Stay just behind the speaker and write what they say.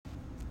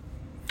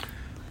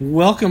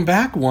welcome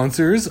back,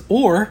 oncers,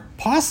 or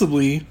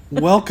possibly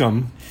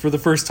welcome for the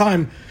first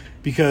time,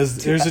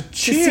 because there's a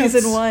chance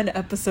Season 1,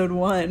 Episode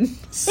 1.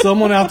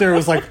 someone out there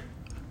was like,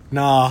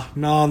 nah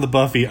on the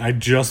Buffy. I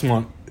just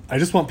want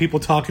people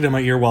talking in my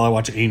ear while I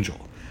watch Angel.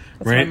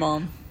 That's right? my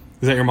mom.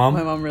 Is that your mom?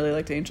 My mom really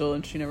liked Angel,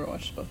 and she never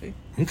watched Buffy.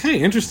 Okay,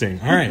 interesting.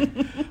 All right.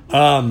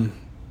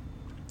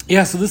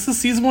 Yeah, so this is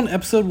Season 1,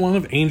 Episode 1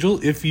 of Angel.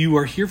 If you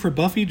are here for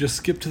Buffy, just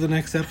skip to the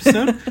next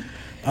episode.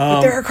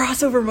 But there are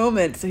crossover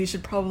moments, so you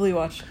should probably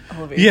watch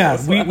all of Angel. Yeah,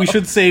 as well. we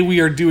should say we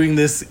are doing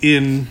this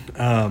in...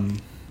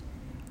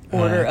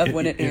 order of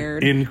when it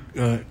aired. In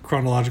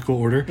chronological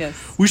order.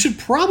 Yes. We should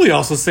probably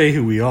also say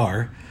who we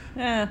are.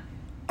 Yeah.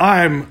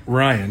 I'm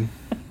Ryan.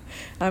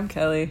 I'm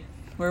Kelly.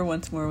 We're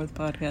Once More with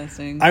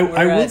Podcasting.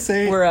 I will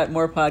say... We're at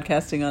More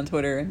Podcasting on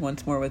Twitter and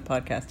Once More with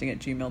Podcasting at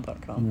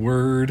gmail.com.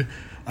 Word.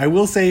 I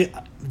will say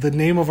the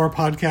name of our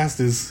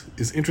podcast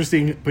is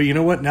interesting, but you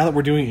know what? Now that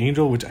we're doing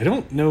Angel, which I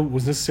don't know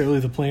was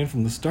necessarily the plan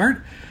from the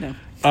start,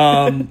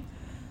 No.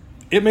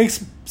 it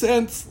makes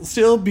sense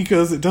still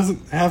because it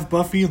doesn't have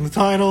Buffy in the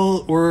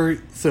title,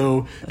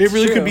 so it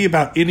really true. could be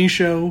about any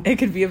show. It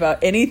could be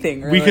about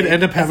anything, really. We could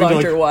end up having as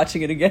long to, as you're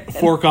watching it again.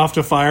 Fork off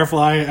to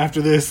Firefly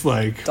after this,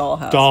 like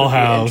Dollhouse.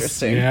 Dollhouse. Would be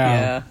interesting.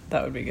 Yeah,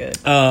 that would be good.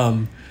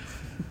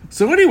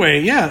 So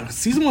anyway, yeah,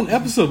 Season 1,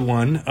 Episode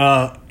 1,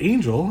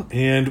 Angel,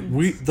 and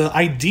the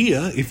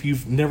idea, if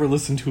you've never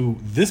listened to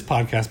this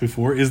podcast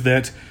before, is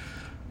that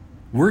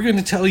we're going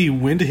to tell you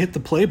when to hit the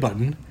play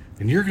button,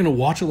 and you're going to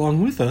watch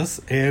along with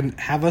us and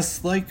have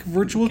us like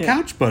virtual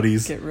couch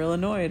buddies. Get real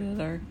annoyed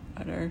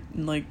at our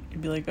and like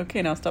you'd be like,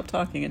 okay, now stop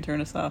talking and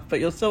turn us off. But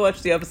you'll still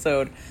watch the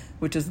episode,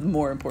 which is the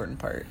more important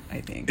part,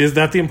 I think. Is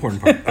that the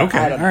important part?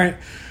 Okay, all right.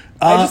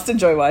 I just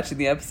enjoy watching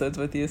the episodes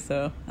with you,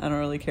 so I don't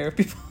really care if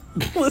people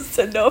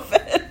listen. No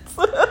offense.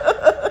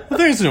 Well,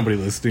 there's nobody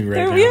listening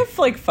now. We have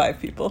like 5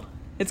 people.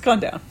 It's gone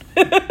down.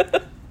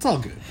 It's all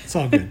good. It's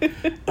all good.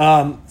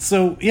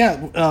 So,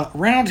 yeah,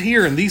 around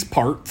here in these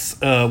parts,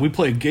 we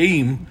play a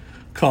game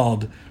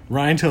called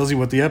Ryan Tells You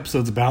What the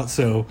Episode's About.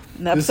 So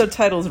And the episode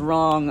title's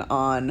wrong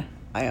on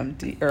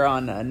IMDb or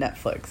on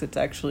Netflix. It's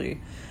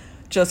actually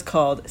just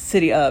called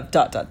City of ...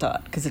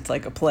 because it's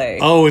like a play.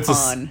 Oh, it's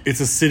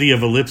a city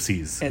of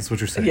ellipses. That's what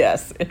you're saying.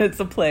 Yes, it's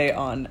a play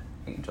on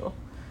Angel,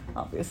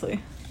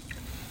 obviously.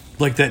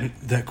 Like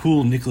that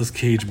cool Nicolas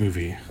Cage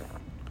movie.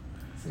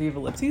 City of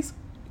Ellipses?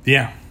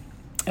 Yeah.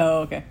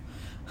 Oh, okay.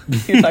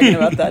 You're talking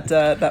about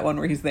that one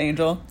where he's the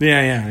angel?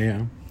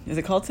 Yeah. Is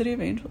it called City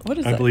of Angel? What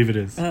is that? I believe it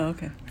is. Oh,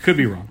 okay. Could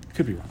be wrong.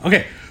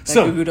 Okay, That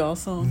Goo Goo Doll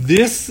song?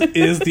 This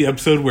is the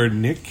episode where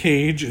Nick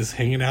Cage is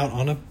hanging out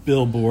on a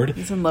billboard.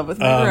 He's in love with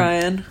Meg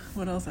Ryan.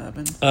 What else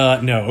happens?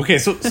 No. Okay,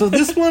 so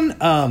this one,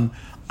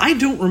 I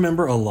don't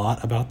remember a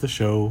lot about the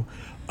show.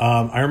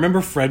 I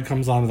remember Fred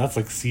comes on, and that's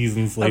like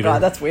seasons later. Oh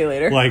god, that's way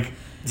later. Like,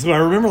 so I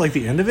remember like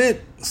the end of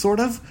it, sort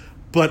of.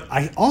 But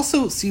I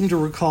also seem to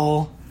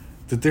recall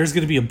that there's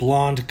going to be a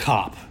blonde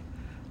cop.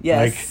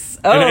 Yes.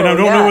 Like, and I don't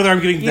know whether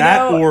I'm getting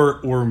that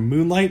or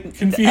Moonlight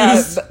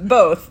confused.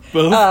 Both.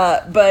 Both?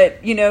 But,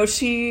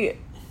 she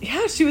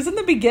was in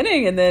the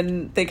beginning, and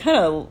then they kind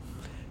of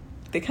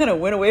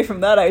went away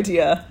from that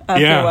idea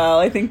after a while.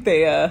 I think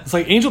they... it's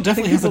like Angel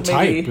definitely has a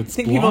type. I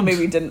think people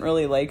maybe didn't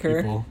really like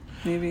her.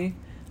 Maybe.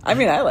 I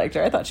mean, I liked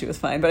her. I thought she was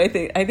fine. But I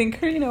think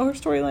her, her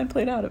storyline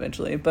played out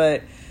eventually.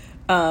 But...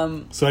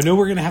 so I know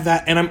we're going to have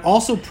that. And I'm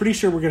also pretty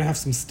sure we're going to have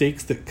some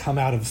stakes that come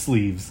out of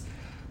sleeves.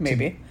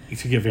 Maybe.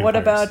 To give vampires. What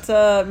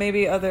about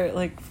maybe other,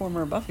 like,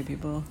 former Buffy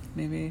people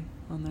maybe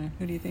on there?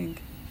 Who do you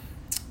think?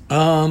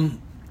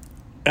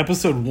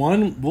 Episode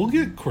 1, we'll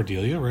get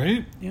Cordelia,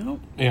 right? Yeah.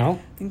 Yeah. I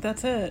think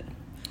that's it.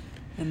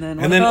 And then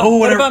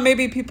what about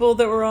maybe people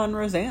that were on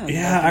Roseanne?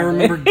 Yeah, I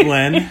remember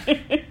Glenn.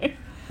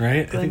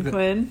 Right? Glenn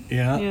Quinn.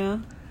 Yeah.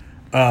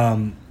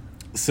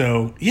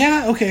 So,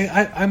 yeah, okay.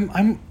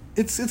 I'm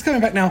it's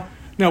coming back now.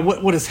 Now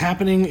what is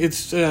happening?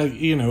 It's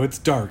it's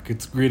dark.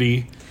 It's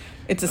gritty.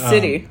 It's a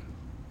city.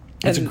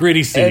 It's a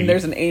gritty city. And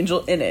there's an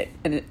angel in it,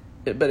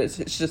 but it's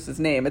just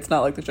his name. It's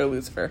not like the show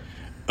Lucifer.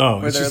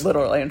 Oh, where there are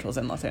literal angels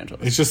in Los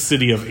Angeles. It's just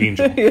City of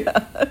Angel.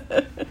 Yeah.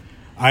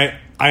 I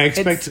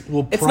expect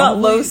it's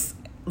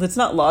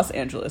not Los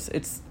Angeles.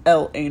 It's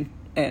El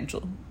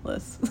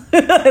Angeles.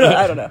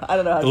 I don't know how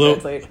to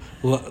translate.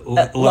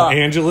 La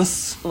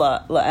Angeles.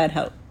 La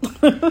Angel.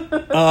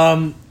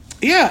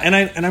 Yeah,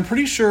 and I'm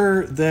pretty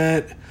sure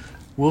that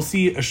we'll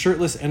see a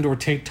shirtless and/or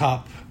tank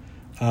top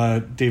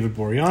David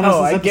Boreanaz.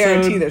 Oh, I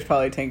guarantee there's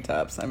probably tank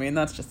tops. I mean,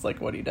 that's just like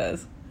what he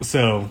does.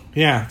 So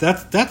yeah,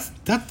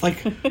 that's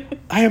like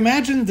I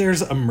imagine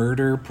there's a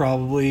murder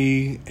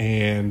probably,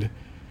 and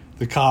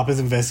the cop is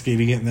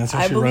investigating it, and that's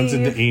how she runs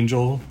into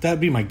Angel.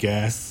 That'd be my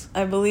guess.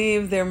 I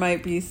believe there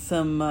might be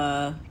some,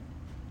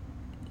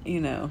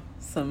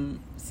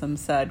 some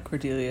sad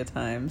Cordelia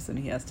times, and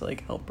he has to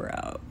like help her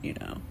out.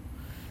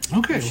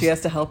 Okay, or she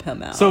has to help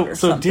him out. So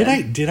something.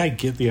 did I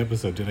get the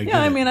episode? Did I?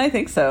 Yeah, I mean, I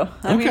think so.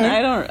 I mean,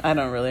 I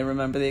don't really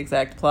remember the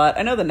exact plot.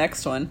 I know the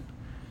next one,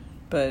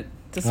 but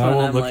this one I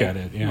won't I'm look like, at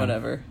it. Yeah.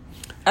 Whatever.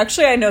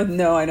 Actually, I know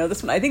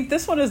this one. I think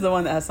this one is the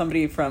one that has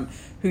somebody from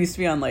who used to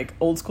be on like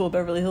old school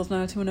Beverly Hills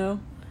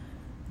 90210.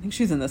 I think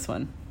she's in this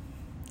one.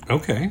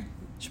 Okay.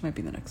 She might be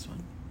in the next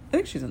one. I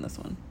think she's in this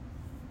one.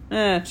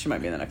 She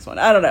might be in the next one.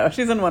 I don't know.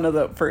 She's in one of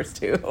the first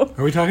two.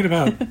 Are we talking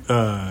about?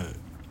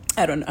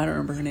 I don't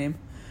remember her name.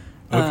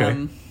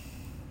 Okay.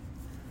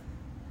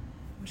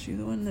 Was she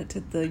the one that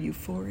did the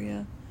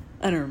Euphoria?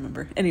 I don't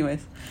remember.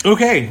 Anyways.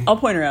 Okay. I'll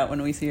point her out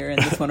when we see her in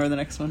this one or the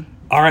next one.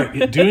 All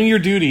right, doing your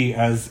duty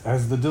as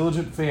the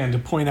diligent fan to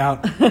point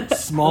out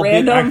small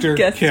bit actor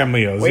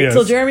cameos. Wait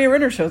till Jeremy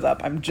Renner shows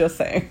up. I'm just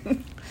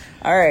saying.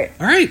 All right.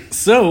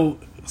 So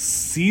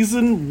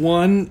season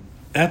 1,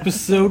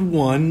 episode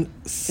 1,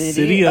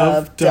 City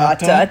of ...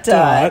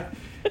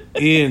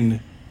 in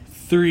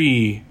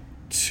 3,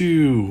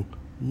 2,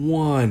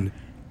 1,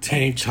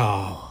 tank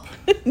top.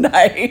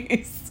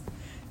 Nice.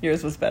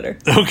 Yours was better.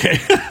 Okay.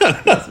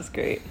 This was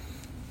great.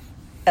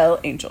 El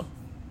Angel.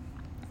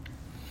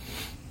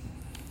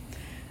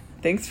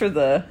 Thanks for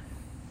the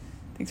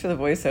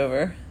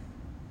voiceover.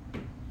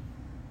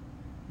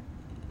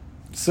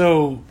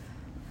 So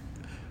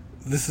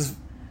this is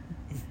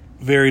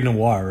very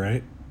noir,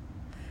 right?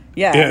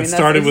 Yeah, it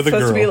started with a girl.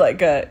 Supposed to be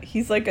like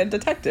he's like a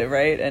detective,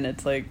 right? And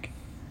it's like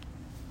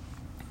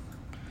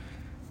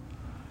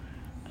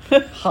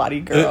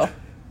hottie girl.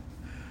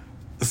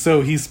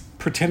 So he's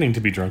pretending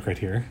to be drunk right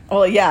here.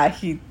 Well, yeah,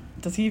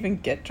 does he even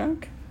get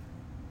drunk?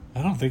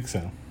 I don't think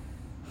so.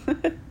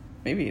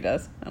 Maybe he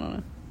does. I don't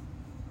know.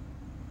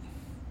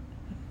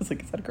 It's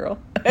like, is that a girl?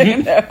 I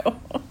know.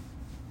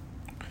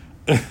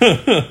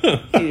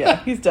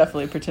 Yeah, he's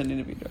definitely pretending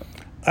to be drunk.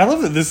 I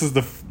love that this is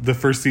the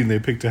first scene they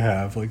picked to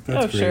have. Like,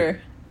 that's great.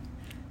 Sure.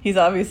 He's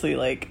obviously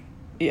like,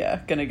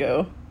 yeah, gonna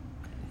go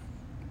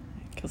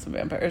kill some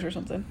vampires or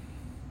something.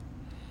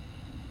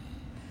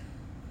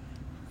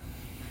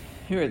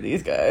 Who are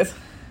these guys?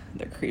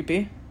 They're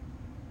creepy.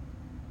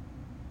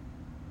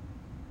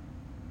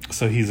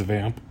 So he's a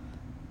vamp?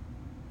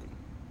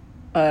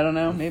 I don't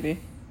know, maybe.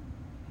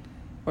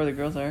 Or the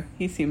girls are.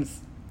 He seems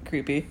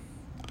creepy.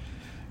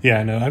 Yeah,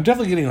 I know. I'm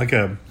definitely getting like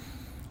a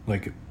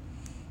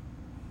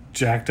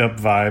jacked up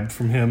vibe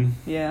from him.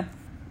 Yeah.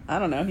 I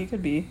don't know. He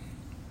could be.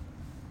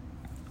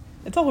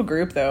 It's a whole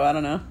group, though. I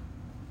don't know.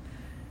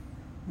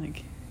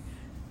 Like,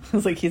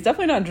 it's like he's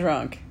definitely not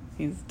drunk.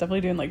 He's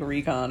definitely doing like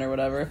recon or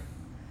whatever.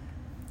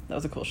 That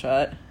was a cool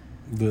shot.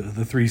 The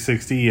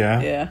 360,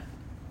 yeah. Yeah.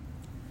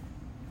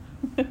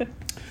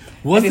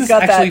 Was he's this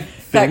got actually that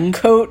filmed?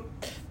 coat.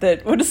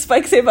 What does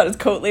Spike say about his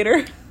coat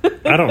later?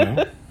 I don't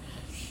know.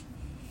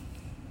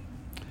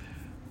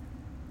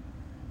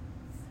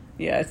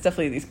 Yeah, it's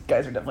definitely, these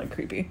guys are definitely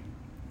creepy.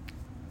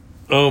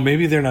 Oh,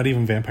 maybe they're not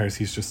even vampires.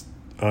 He's just...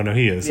 Oh, no,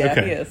 he is. Yeah,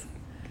 okay. he is.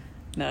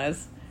 No,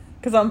 it's...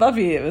 Because on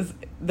Buffy, it was...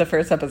 The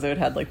first episode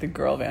had, like, the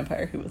girl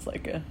vampire who was,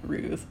 like, a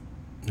ruse.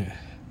 Yeah.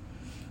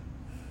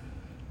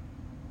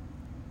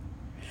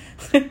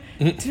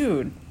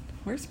 Dude,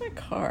 where's my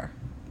car?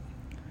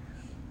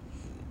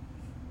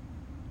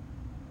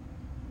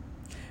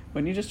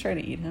 Wouldn't you just try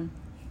to eat him?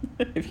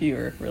 If you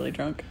were really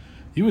drunk?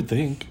 You would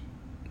think.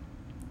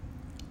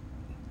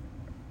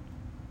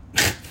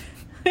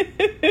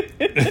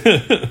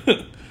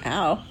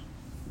 Ow.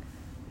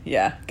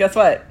 Yeah, guess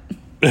what?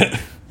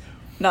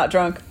 Not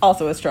drunk,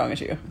 also as strong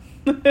as you.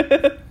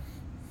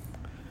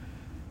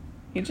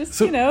 He just,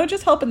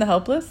 just helping the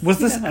helpless. Was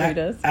this how he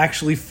does.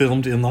 actually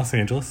filmed in Los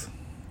Angeles?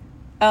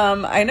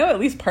 I know at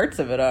least parts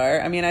of it are.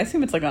 I mean, I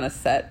assume it's like on a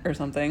set or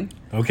something.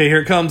 Okay,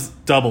 here it comes.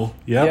 Double.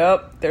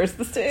 Yep. There's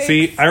the stakes.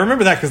 See, I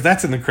remember that because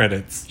that's in the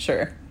credits.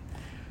 Sure.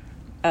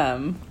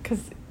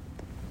 Because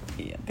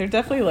they're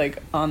definitely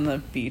like on the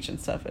beach and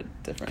stuff at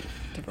different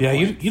Yeah,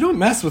 points. you don't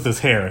mess with his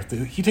hair.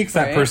 He takes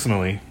that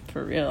personally.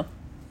 For real.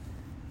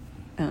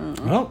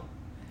 Well,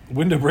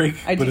 window break,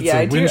 but it's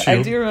a windshield. windshield.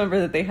 I do remember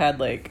that they had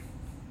like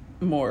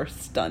more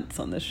stunts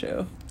on this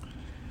show.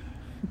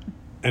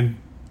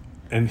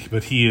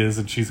 But he is,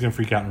 and she's gonna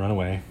freak out and run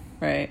away.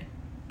 Right.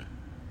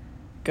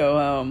 Go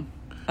home.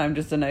 I'm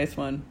just a nice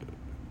one.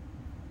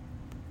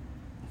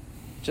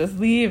 Just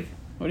leave.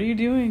 What are you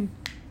doing?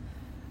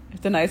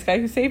 If the nice guy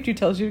who saved you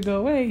tells you to go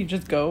away, you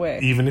just go away.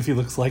 Even if he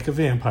looks like a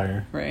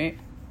vampire. Right.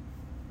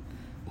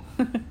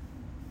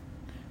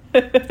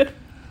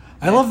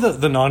 I love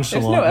the nonchalantness.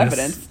 There's no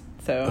evidence,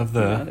 so of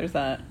the... there's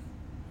that.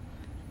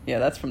 Yeah,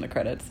 that's from the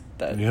credits.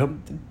 The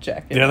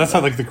jacket. Yeah, that's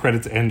how like the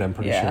credits end, I'm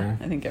pretty sure. Yeah,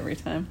 I think every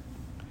time.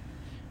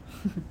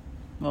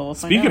 Well, we'll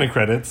find Speaking out. of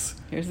credits,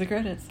 here's the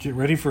credits. Get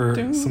ready for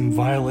some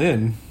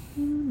violin.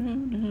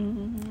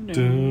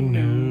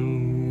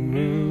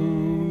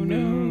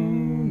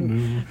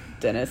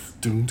 Dennis.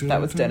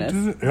 That was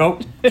Dennis.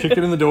 Yep, kick it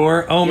in the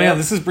door. Oh man,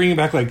 this is bringing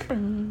back like...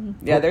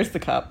 Yeah, there's the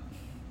cop.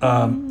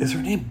 Is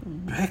her name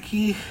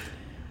Becky?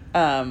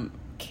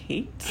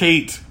 Kate?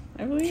 Kate.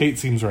 I believe. Kate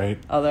seems right.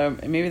 Although,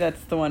 maybe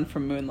that's the one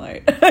from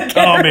Moonlight.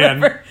 Oh,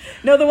 man.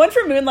 No, the one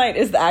from Moonlight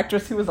is the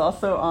actress who was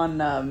also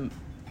on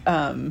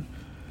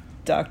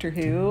Doctor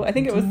Who. I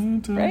think it was,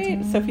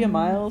 right? Sophia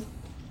Myles.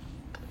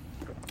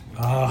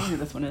 I don't know who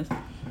this one is.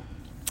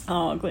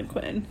 Oh, Glenn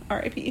Quinn.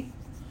 R.I.P.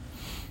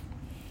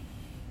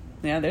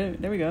 Yeah, there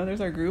we go.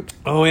 There's our group.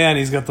 Oh, yeah, and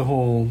he's got the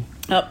whole...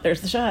 Oh,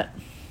 there's the shot.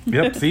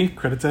 Yep, see?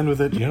 Credits end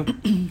with it, yep.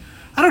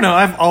 I don't know,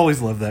 I've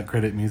always loved that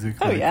credit music.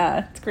 Oh, like,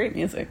 yeah, it's great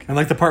music. And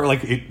like the part where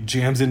like it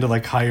jams into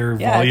like higher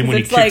Yeah, volume 'cause when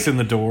he it's kicks like- in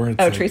the door. It's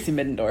Oh, like, Tracy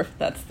Middendorf.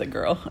 That's the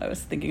girl I was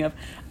thinking of.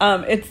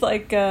 It's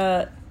like,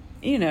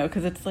 you know,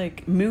 because it's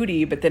like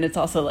moody, but then it's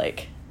also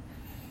like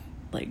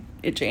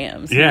it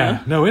jams. you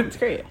Yeah, know? no, It's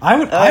great. I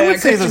would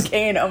say Christian this.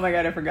 Kane. Oh my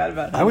god, I forgot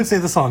about him. I would say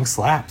the song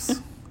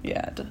slaps.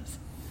 Yeah, it does.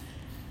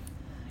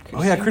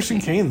 Oh yeah, Christian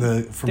Kane,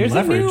 from There's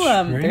Leverage. a new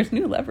right? there's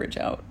new Leverage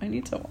out. I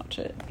need to watch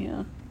it.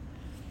 Yeah.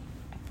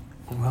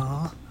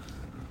 Well,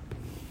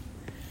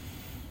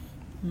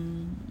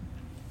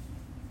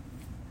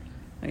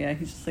 Oh yeah,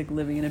 he's just like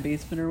living in a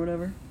basement or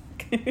whatever.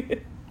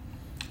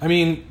 I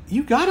mean,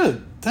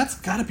 that's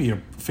gotta be a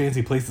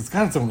fancy place. It's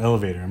got its own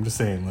elevator. I'm just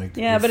saying, like,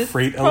 Yeah, a but it's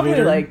freight probably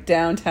elevator. like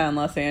downtown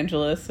Los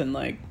Angeles and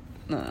like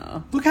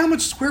no. Look how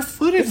much square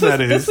footage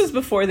that is. This was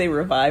before they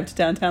revived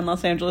downtown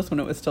Los Angeles when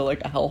it was still like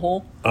a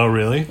hellhole. Oh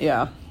really?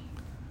 Yeah.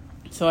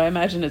 So I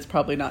imagine it's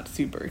probably not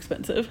super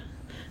expensive.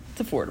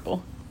 It's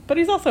affordable. But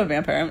he's also a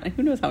vampire. I mean,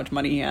 who knows how much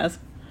money he has?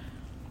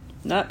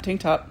 Not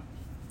tank top.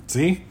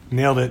 See,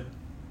 nailed it.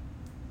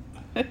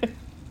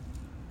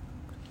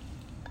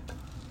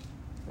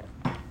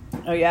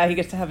 Oh yeah, he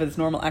gets to have his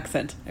normal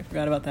accent. I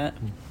forgot about that.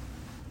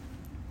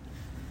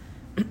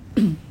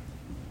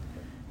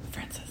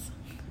 Francis.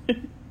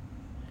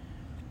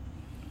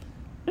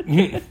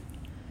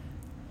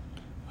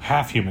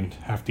 Half human,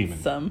 half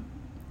demon. Some.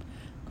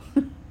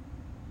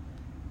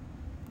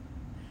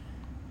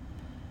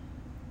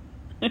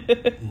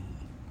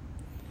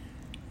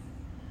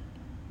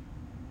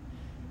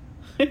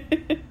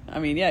 I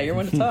mean, yeah, you're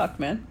one to talk,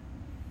 man.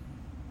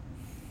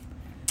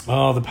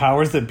 Oh, the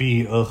powers that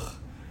be. Ugh.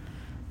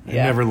 I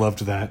Yeah. never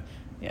loved that.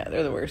 Yeah,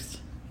 they're the worst.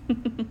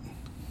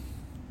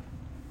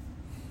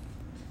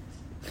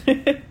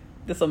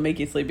 This will make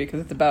you sleep because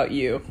it's about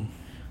you.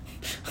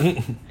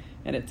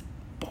 And it's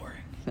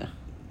boring. No.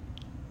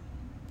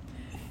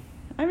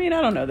 I mean,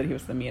 I don't know that he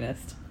was the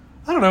meanest.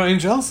 I don't know.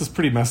 Angelus is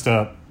pretty messed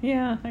up.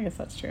 Yeah, I guess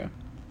that's true.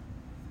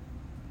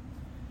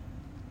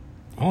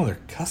 Oh, they're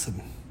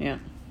cussing. Yeah.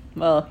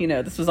 Well, you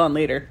know, this was on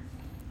later.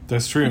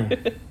 That's true.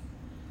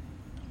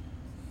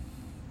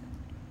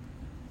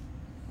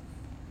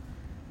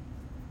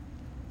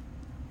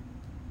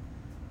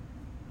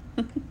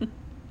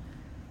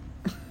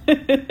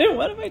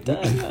 What have I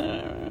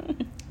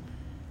done?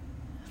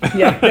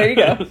 Yeah, there you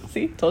go.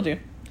 See? Told you.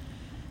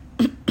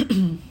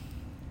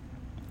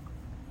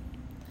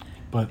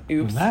 But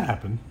Oops. when that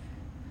happened,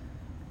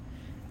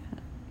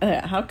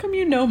 How come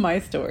you know my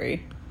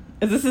story?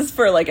 This is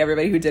for, like,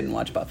 everybody who didn't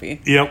watch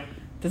Buffy. yep,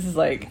 This is,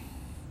 like...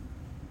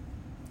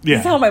 yeah,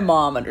 This is how my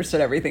mom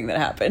understood everything that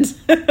happened.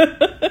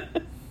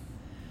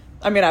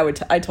 I mean,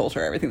 I told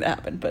her everything that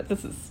happened, but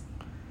this is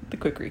the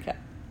quick recap.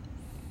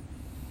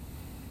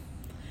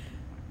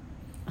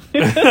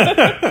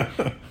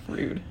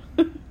 Rude.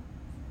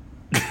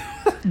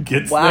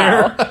 gets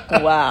Wow.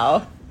 there.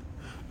 Wow.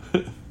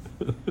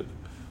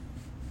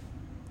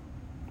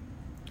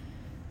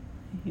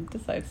 He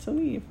decides to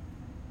leave.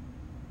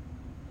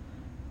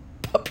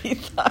 Puppy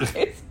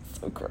thighs.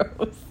 So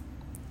gross.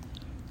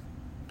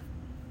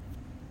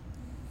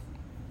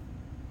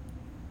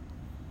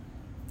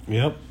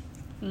 Yep.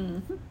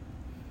 Mm-hmm.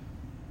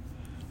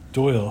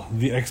 Doyle,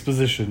 the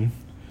exposition.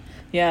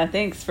 Yeah,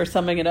 thanks for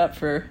summing it up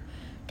for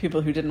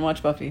people who didn't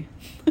watch Buffy.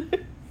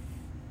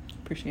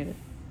 Appreciate it.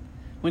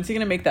 When's he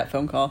going to make that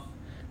phone call?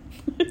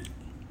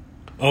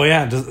 Oh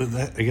yeah,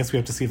 I guess we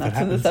have to see if That's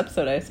that in happens. this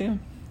episode, I assume.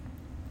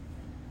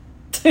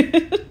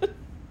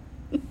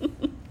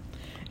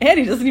 And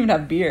he doesn't even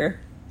have beer.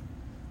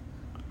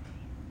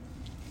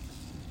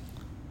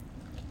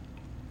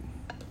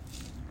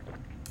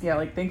 Yeah,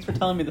 like, thanks for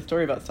telling me the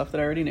story about stuff that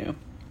I already knew.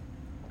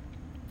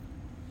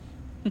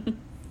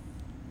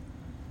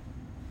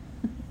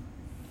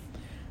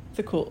 It's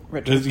a cool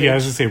retro Yeah, I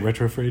was stage. gonna say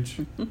retro fridge.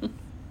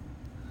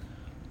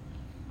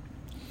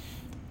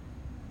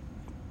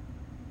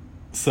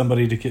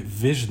 Somebody to get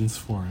visions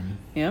for him.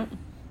 Yep.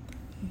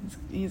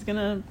 He's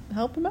gonna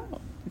help him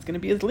out. He's gonna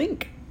be his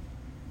link.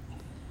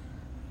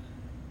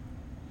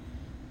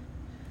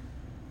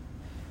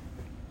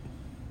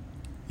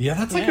 Yeah,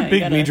 that's like Yeah, a you big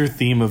gotta- major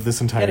theme of this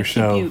entire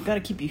show.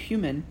 Gotta keep you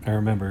human. I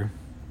remember.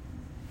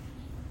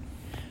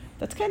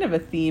 That's kind of a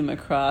theme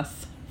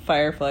across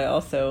Firefly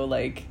also,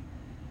 like,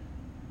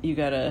 you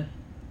gotta...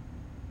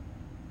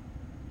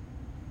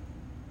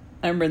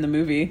 I remember in the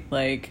movie,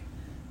 like,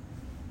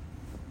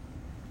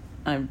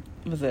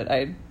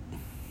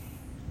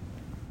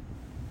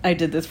 I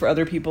did this for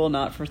other people,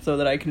 not for so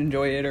that I can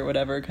enjoy it or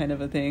whatever kind of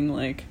a thing,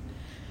 like...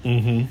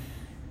 Mm-hmm.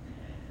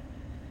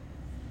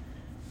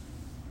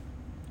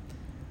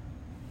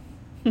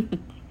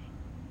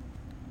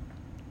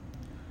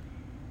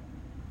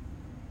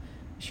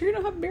 Sure you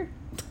don't have beer?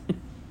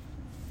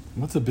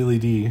 What's a Billy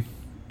D?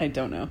 I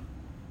don't know.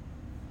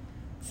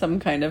 Some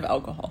kind of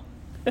alcohol.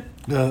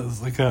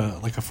 It's like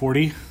a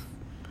 40.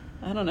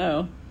 I don't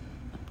know.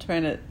 I'm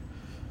trying to...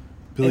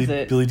 Billy Is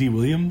it- Billy D.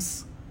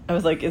 Williams. I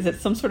was like, is it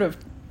some sort of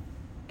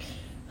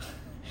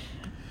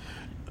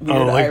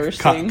weird Irish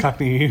thing?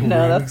 Cockney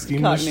No, that's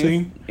English Cockney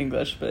thing?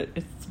 English, but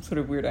it's some sort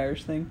of weird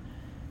Irish thing.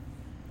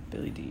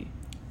 Billy D.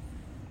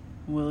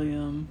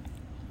 William.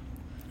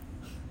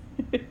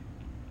 I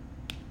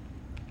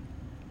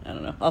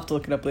don't know. I'll have to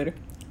look it up later.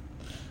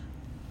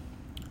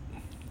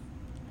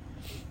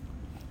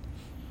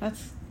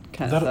 That's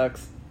kind of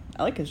sucks.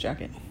 I like his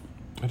jacket.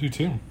 I do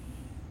too.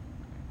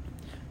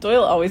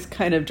 Doyle always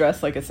kind of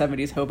dressed like a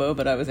 70s hobo,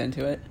 but I was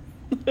into it.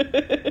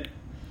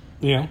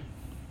 Yeah.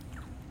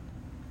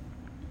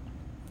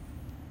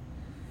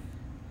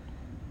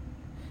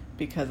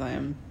 Because I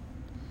am...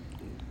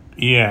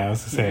 Yeah, I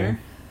was to say.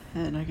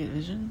 And I get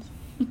visions.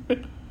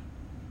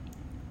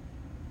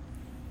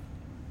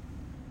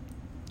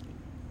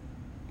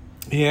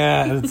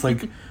 Yeah, and it's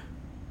like...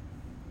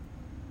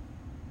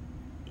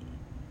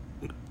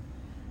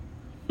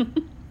 I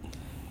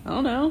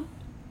don't know.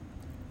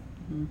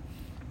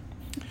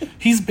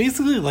 He's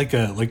basically like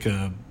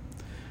a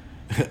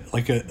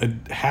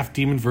half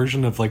demon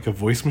version of like a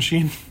voice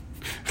machine.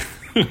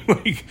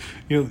 Like,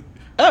 you know.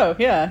 Oh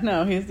yeah,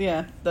 no, he's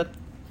that's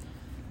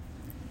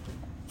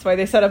why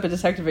they set up a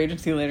detective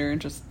agency later and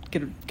just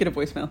get a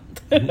voicemail.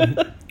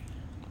 That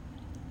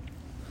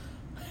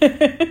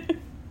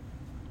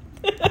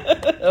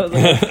was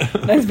like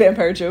a nice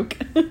vampire joke.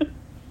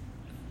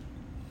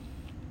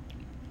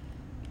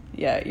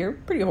 Yeah, you're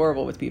pretty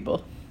horrible with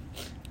people.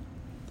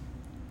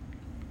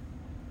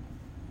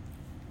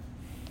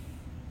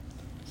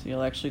 So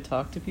you'll actually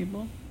talk to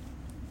people?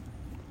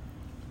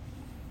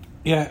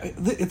 Yeah,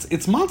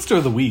 it's Monster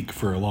of the Week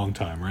for a long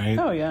time, right?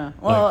 Oh yeah.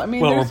 Well, like, I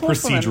mean, or there's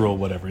procedural,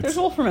 whatever. There's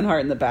Wolfram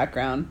Hart in the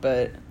background,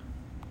 but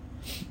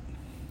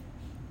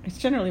it's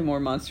generally more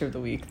Monster of the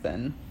Week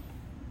than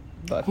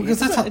Buffy. Well,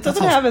 it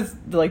doesn't have as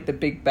like the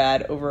big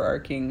bad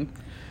overarching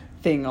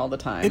thing all the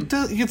time. It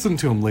does. It gets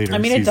into him later. I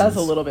mean, seasons. it does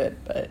a little bit,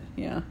 but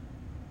yeah.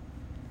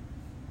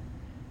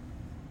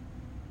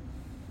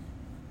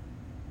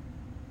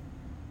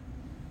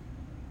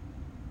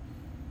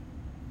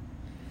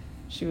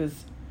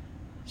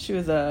 She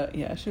was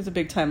a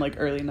big time like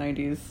early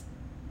 90s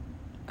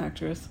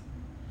actress.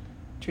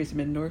 Tracy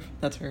Middendorf,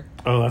 that's her.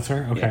 Oh, that's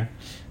her? Okay.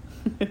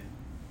 Yeah.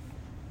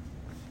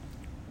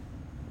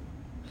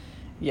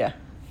 Yeah.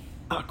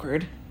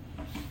 Awkward.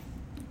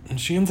 And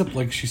she ends up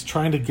like she's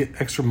trying to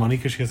get extra money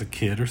because she has a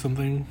kid or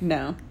something.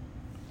 No.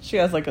 She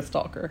has like a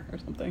stalker or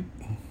something.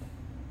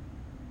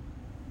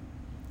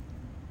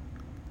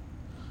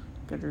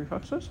 Good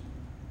reflex this?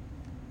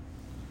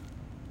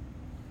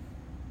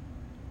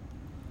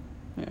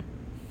 Yeah.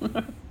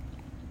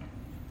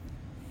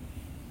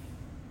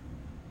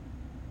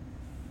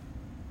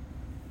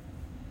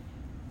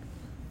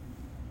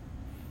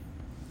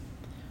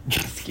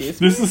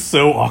 Excuse me? This is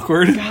so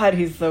awkward. God,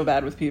 he's so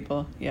bad with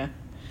people. Yeah.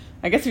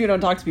 I guess if you don't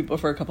talk to people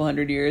for a couple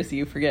hundred years,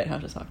 you forget how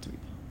to talk to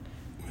people.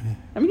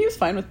 I mean, he was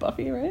fine with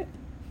Buffy, right?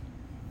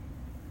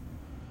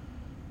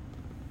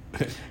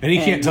 And he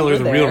can't tell her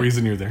the real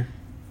reason you're there.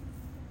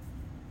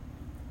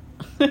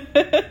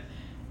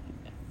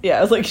 Yeah,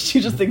 I was like,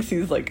 she just thinks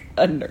he's like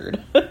a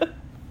nerd.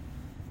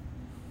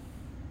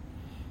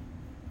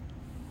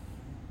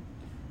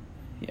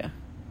 Yeah.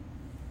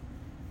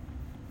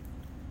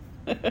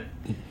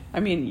 I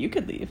mean, you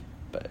could leave,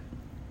 but...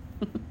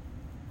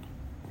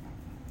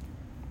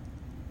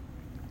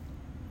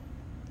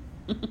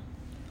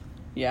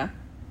 Yeah.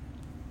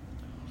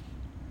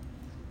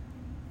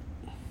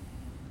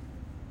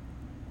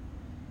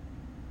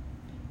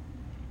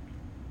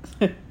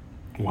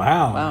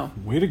 Wow.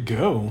 Way to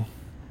go.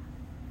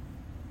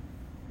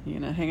 You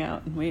gonna hang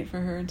out and wait for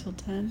her until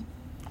 10?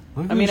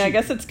 I mean, I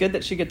guess it's good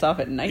that she gets off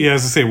at night. Yeah,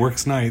 as I say,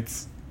 works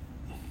nights.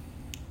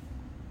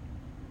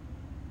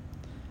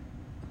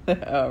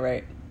 Oh,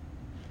 right.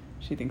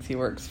 She thinks he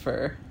works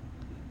for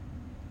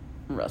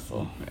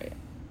Russell, right.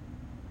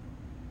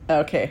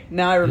 Okay,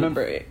 now I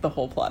remember the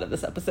whole plot of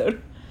this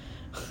episode.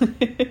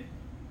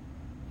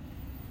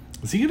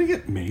 Is he gonna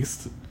get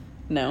maced?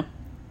 No.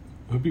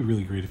 It would be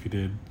really great if he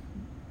did.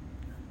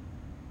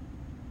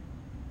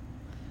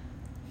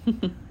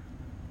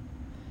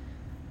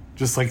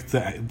 Just like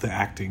the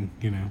acting,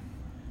 you know,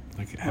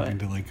 like having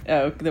to like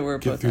they were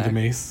get both through the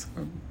mace.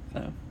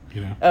 Oh.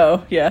 You know.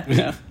 Oh yeah,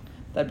 yeah.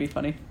 That'd be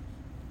funny.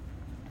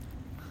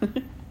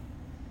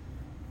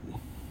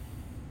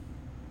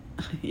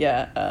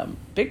 Yeah,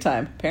 big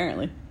time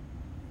apparently.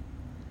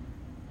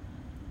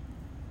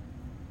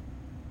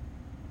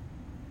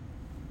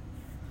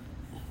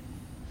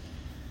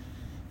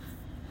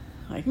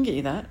 I can get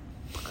you that.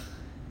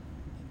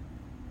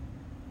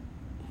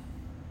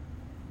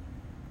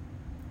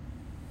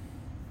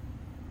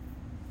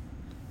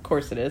 Of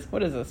course it is.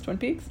 What is this, Twin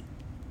Peaks?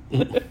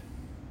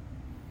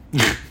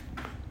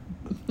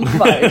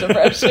 My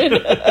depression.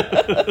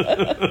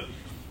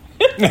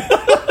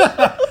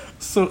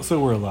 So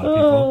we're a lot of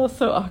people. Oh,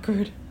 so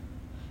awkward.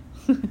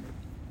 I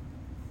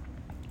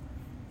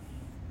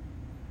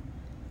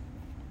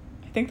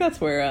think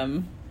that's where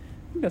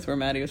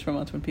Maddie was from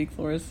on Twin Peaks.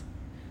 Laura's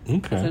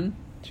cousin.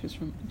 She was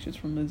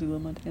from Missoula,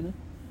 Montana.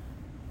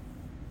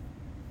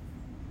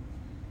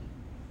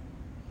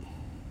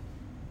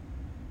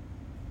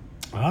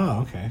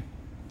 Oh, okay.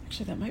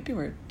 Actually, that might be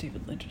where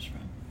David Lynch is from.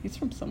 He's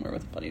from somewhere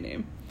with a funny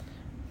name.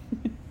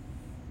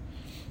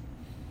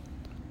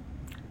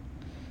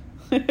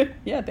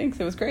 Yeah, thanks.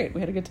 It was great.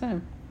 We had a good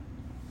time.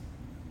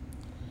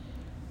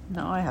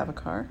 Now I have a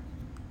car.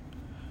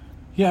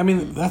 Yeah, I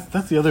mean,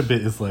 that's the other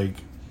bit is like,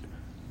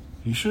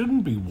 you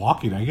shouldn't be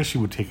walking. I guess you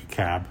would take a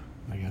cab,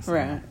 I guess.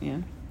 Right, yeah.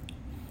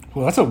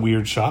 Well, that's a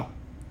weird shop.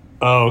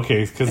 Oh,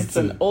 okay. Because It's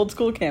an old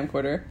school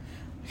camcorder.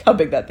 Look how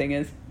big that thing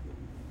is.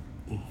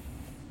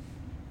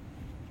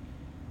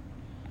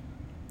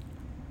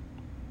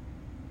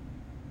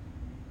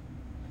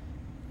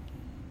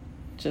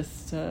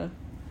 Just, I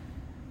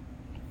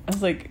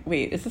was like,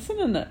 wait, is this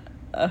in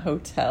a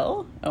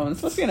hotel? Oh, it's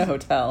supposed to be in a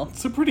hotel.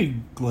 It's a pretty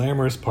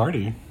glamorous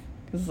party.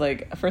 Because,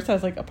 like, at first I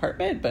was like,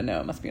 apartment? But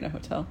no, it must be in a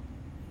hotel.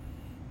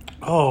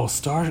 Oh,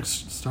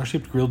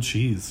 star-shaped grilled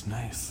cheese.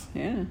 Nice.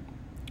 Yeah.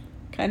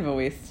 Kind of a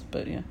waste,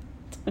 but yeah.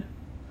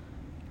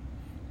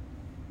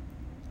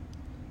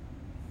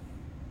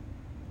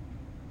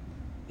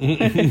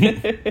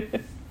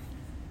 You've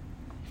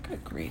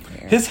got great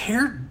hair. His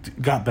hair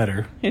got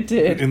better. It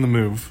did. In the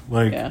move.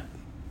 Like, Yeah.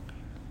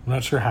 I'm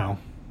not sure how.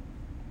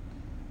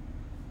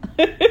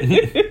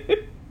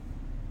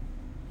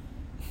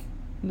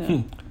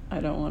 No, I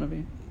don't want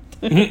to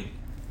be.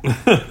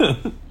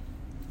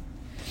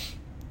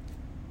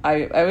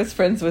 I was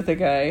friends with a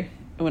guy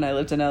when I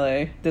lived in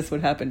LA. This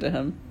would happen to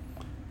him.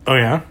 Oh,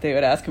 yeah? They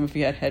would ask him if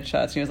he had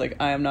headshots, and he was like,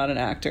 I am not an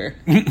actor.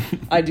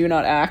 I do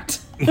not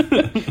act.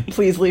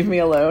 Please leave me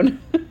alone.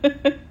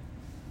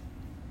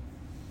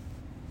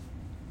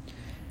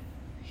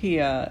 He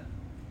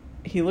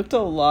looked a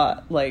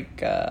lot like,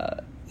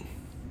 kind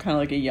of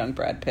like a young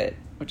Brad Pitt,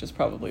 which is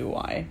probably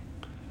why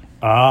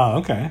Ah,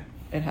 okay.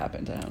 it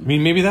happened to him. I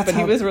mean, maybe that's But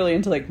how... he was really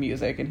into, like,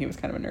 music, and he was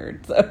kind of a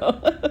nerd,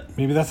 so...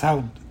 Maybe that's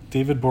how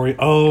David Boreanaz...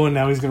 Oh, and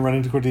now he's going to run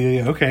into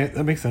Cordelia. Okay,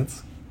 that makes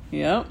sense.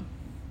 Yep.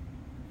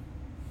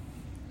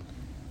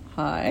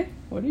 Hi,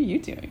 what are you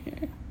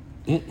doing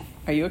here?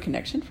 Are you a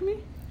connection for me?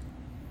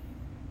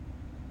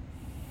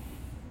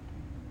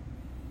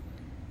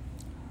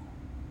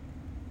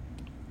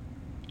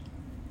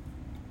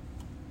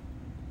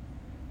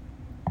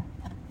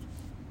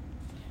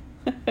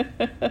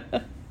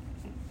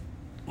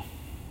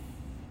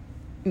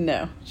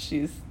 No,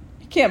 you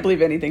can't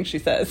believe anything she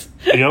says.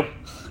 Yep.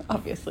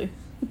 Obviously.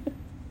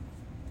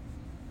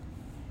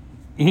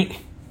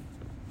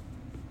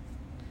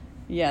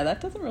 Yeah, that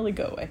doesn't really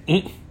go away.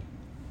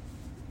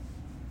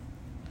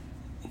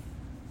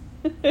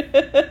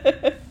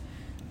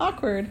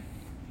 Awkward.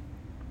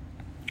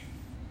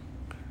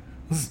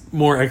 This is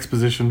more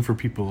exposition for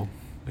people,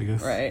 I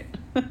guess. Right.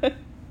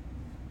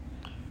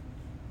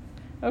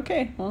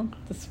 Okay, well,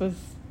 this was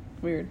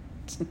weird.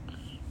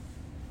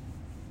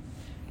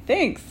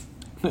 Thanks.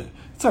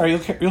 It's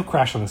alright, you'll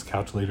crash on this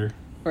couch later.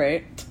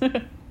 Right.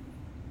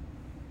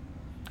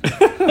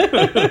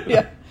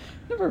 Yeah.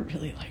 Never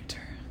really liked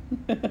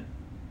her.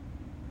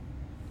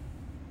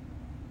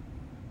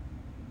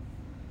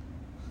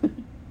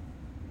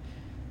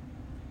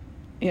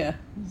 Yeah.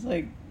 It's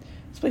like,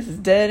 this place is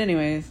dead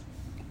anyways.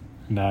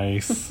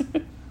 Nice.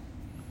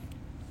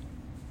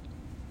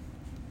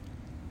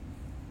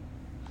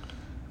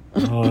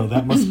 Oh,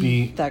 that must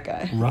be That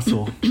guy.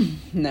 Russell.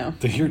 No.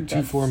 The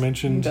heretofore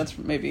mentioned... That's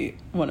maybe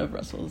one of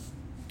Russell's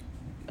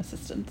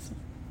assistants.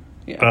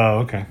 Yeah. Oh,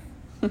 okay.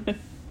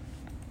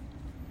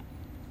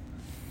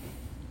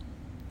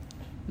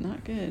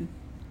 Not good.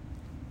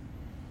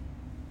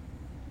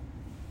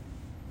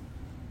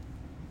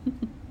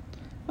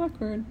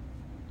 Awkward.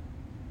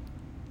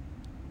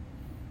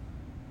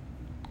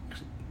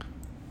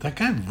 That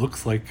guy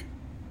looks like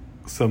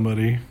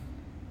somebody.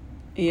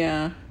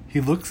 Yeah. He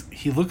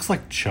looks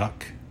like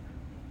Chuck.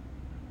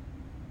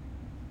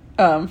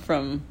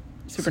 From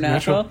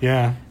Supernatural?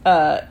 Yeah.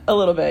 A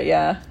little bit,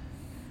 yeah.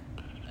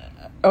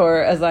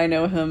 Or as I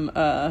know him,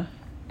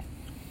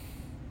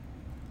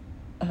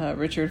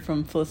 Richard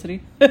from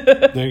Felicity.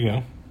 There you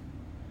go.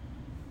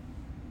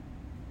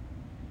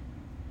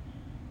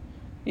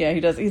 Yeah, he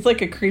does. He's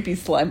like a creepy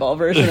slimeball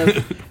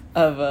version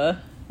of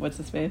what's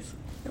his face?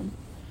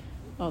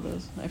 All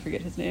those. I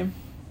forget his name.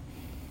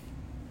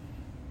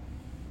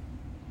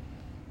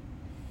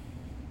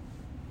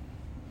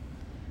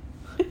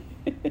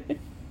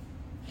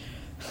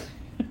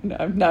 Now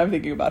I'm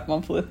thinking about him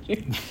on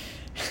Felicity.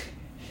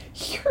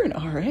 You're an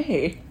RA.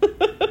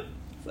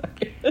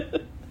 Sorry.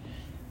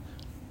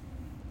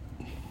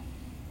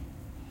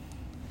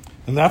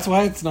 And that's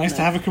why it's nice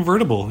to have a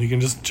convertible. You can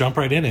just jump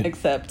right in it.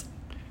 Except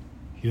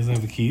He doesn't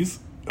have the keys?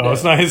 Oh, No.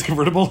 it's not his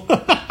convertible?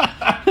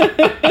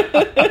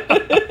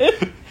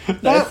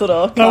 nice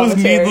little That was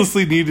commentary.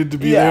 needlessly needed to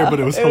be there, but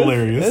it was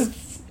hilarious.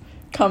 It's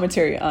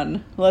commentary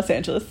on Los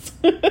Angeles.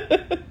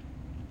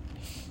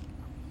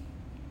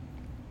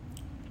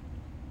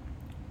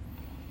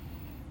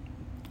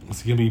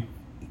 Is he going to be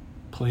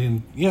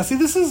playing... Yeah, see,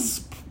 this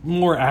is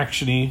more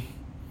action-y.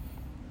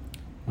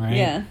 Right?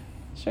 Yeah,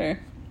 sure.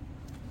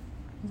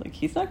 I was like,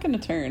 he's not going to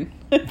turn.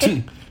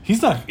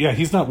 He's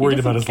not worried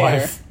about his care.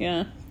 life.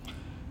 Yeah,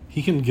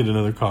 He can get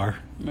another car.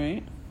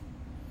 right.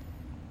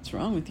 What's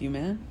wrong with you,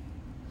 man?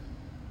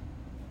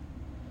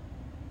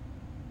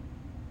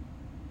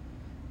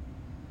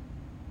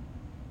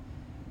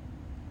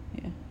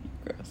 Yeah,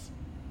 you're gross.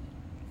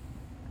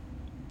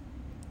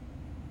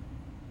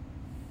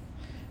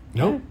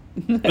 Nope.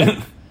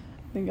 I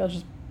think I'll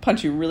just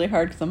punch you really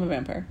hard because I'm a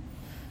vampire.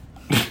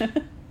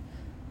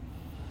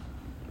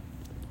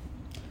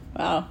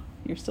 Wow,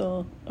 you're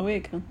still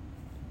awake, huh?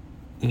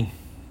 Mm.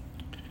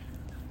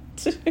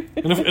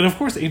 And of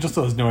course, Angel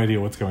still has no idea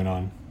what's going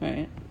on.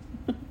 Right.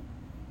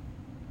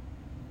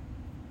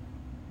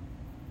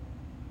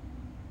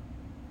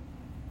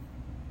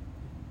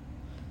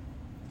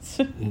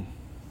 Mm.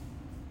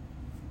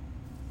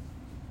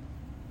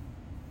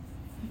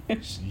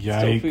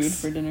 Still food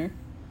for dinner.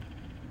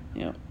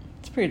 Yep.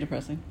 It's pretty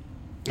depressing.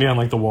 Yeah, and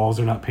like the walls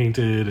are not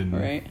painted and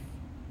Right.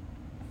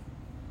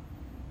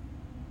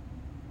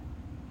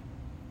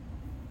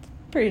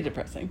 Pretty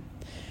depressing.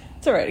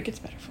 It's alright, it gets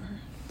better for her.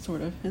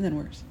 Sort of. And then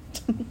worse.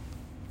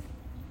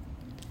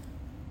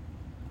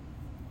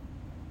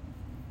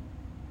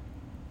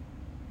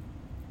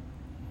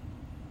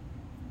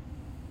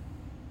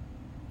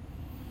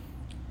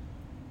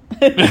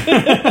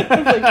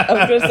 I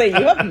was gonna say,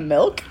 you have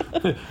milk?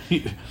 Do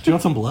you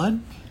want some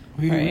blood?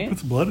 We Right. put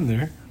some blood in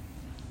there.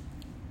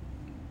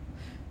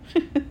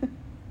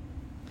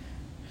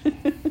 Yeah,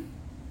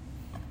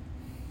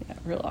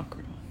 real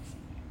awkward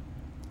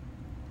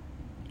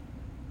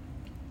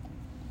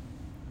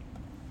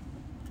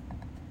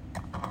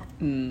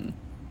ones.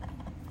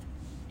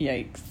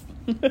 Yikes.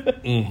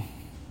 Mm.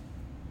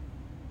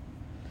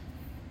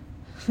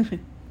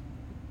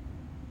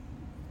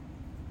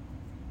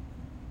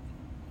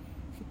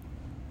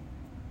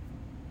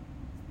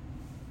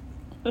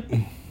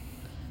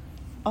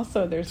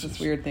 Also, there's this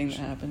weird thing that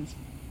happens.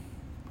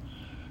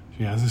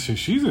 Yeah,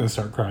 she's gonna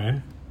start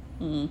crying.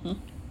 Mm-hmm.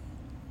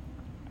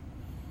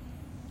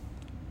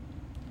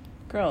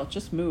 Girl,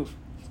 just move.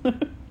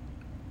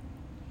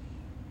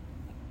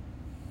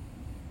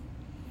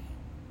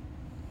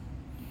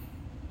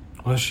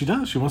 Well, she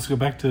does. She wants to go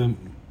back to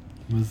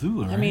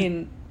Missoula, right? I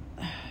mean,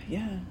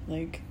 yeah,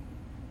 like,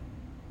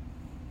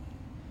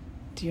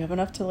 do you have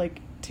enough to,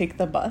 like, take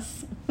the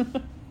bus?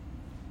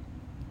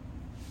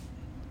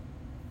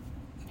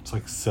 It's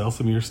like sell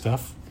some of your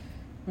stuff.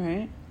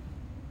 Right?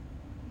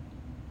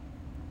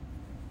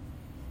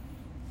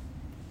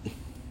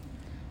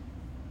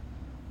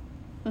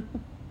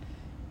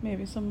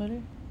 Maybe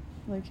somebody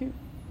like you.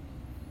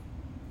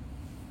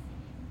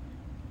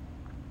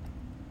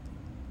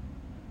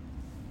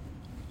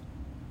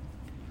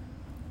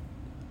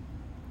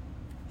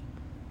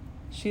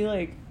 She,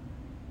 like...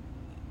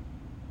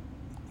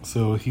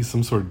 So he's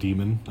some sort of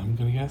demon, I'm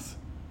gonna guess.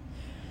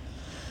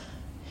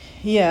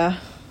 Yeah,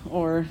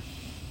 or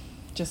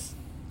just,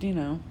 you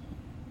know,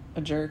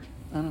 a jerk.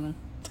 I don't know.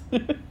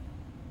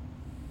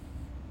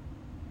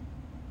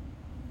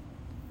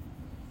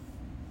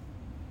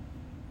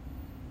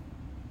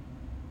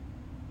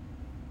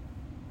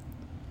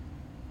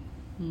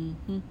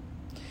 Mm-hmm. I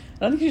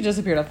don't think she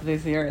disappeared off the face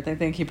of the earth. I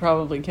think he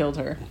probably killed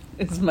her.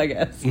 Is my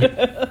guess.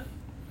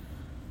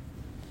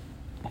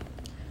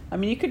 I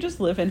mean, you could just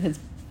live in his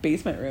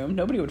basement room.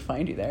 Nobody would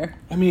find you there.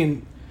 I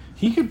mean,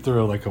 he could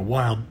throw like a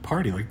wild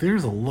party. Like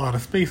there's a lot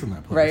of space in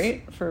that place.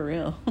 Right? For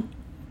real.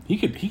 He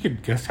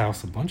could guest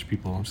house a bunch of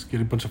people and just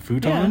get a bunch of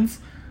futons.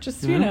 Yeah.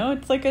 Just, you know,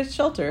 it's like a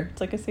shelter.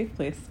 It's like a safe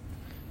place.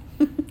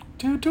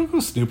 Dude, don't go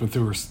snooping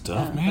through her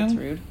stuff, Yeah, man. that's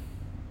rude.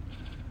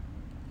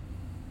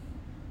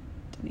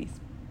 Denise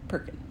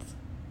Perkins.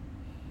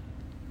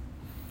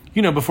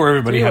 You know, before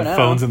everybody had 310.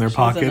 phones in their She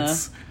was in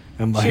pockets.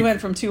 And like, She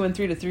went from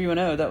 213 to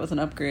 310. That was an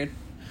upgrade.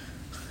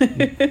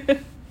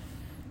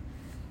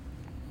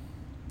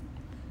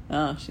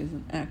 Oh, she's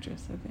an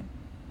actress. Okay.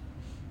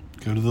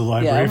 go to the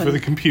library when- for the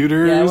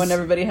computers. Yeah, when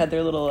everybody had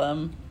their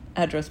little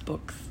address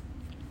books.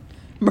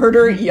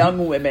 Murder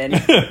young women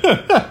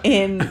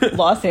in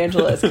Los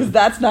Angeles, because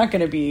that's not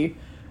going to be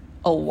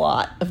a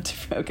lot of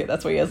different... Okay,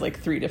 that's why he has like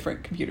 3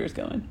 different computers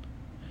going.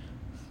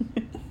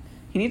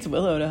 He needs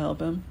Willow to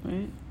help him,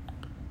 right?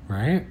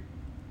 Right?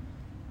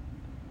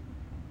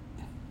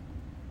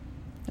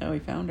 Oh, he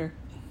found her.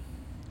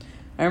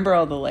 I remember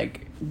all the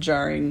like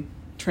jarring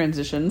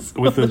transitions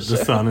With of the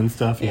show. sun and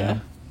stuff, yeah.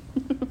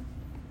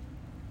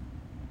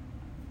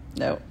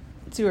 No.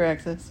 Sewer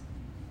access.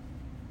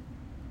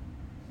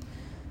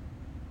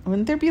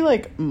 Wouldn't there be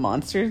like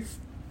monsters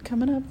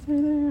coming up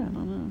through there? I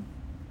don't know.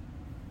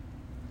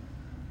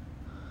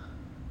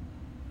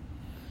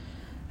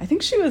 I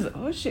think she was...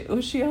 was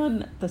she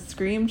on the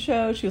Scream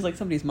show? She was like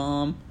somebody's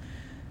mom.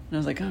 And I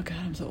was like, oh God,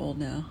 I'm so old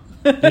now.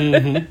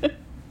 Mm-hmm.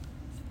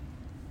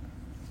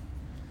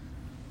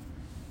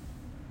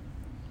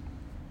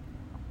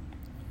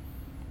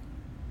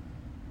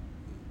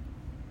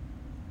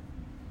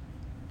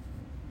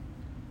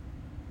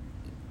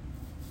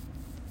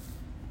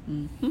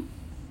 Mm-hmm.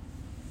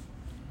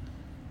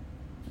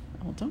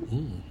 Well,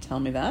 don't tell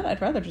me that.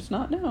 I'd rather just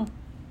not know.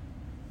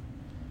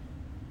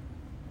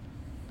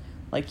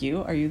 Like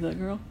you? Are you the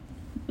girl?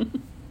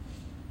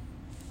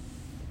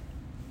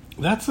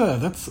 That's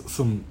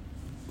some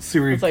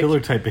serial It's like- killer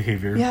type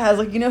behavior. Yeah, I was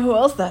like, you know who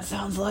else that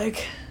sounds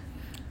like?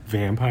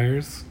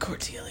 Vampires.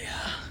 Cordelia.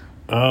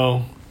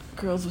 Oh.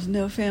 Girls with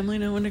no family,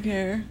 no one to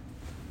care.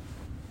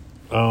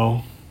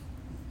 Oh.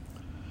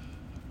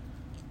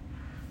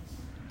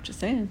 Just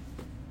saying.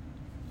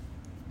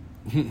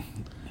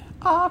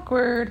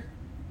 Awkward.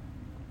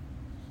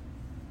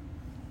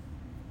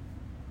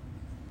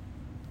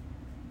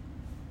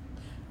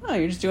 Oh,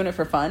 you're just doing it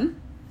for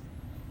fun?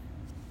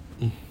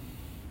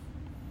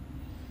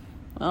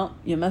 Well,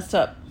 you messed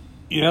up.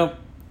 Yep.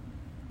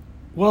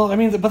 Well, I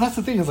mean, but that's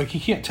the thing is like he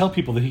can't tell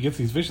people that he gets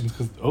these visions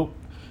because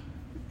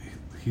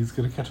he's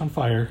gonna catch on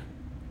fire.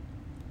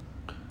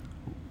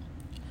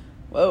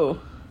 Whoa.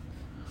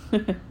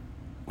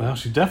 Well,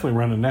 she's definitely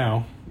running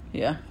now.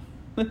 Yeah.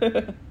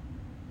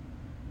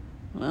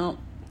 Well,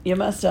 you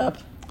messed up.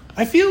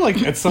 I feel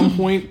like at some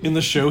point in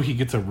the show he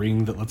gets a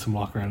ring that lets him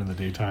walk around in the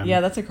daytime.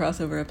 Yeah, that's a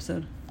crossover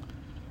episode.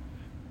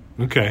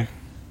 Okay.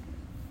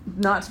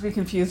 Not to be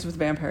confused with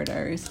Vampire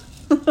Diaries.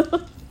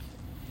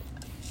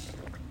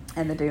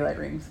 And the daylight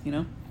rings, you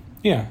know?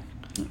 Yeah.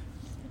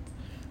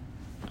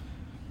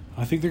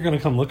 I think they're gonna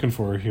come looking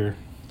for her here.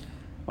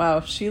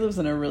 Wow, she lives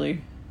in a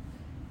really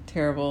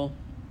terrible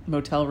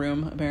motel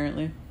room,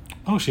 apparently.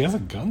 Oh, she has a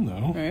gun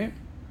though. Right?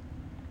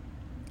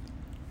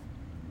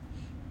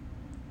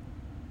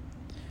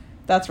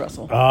 That's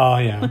Russell. Oh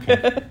yeah.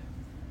 Okay.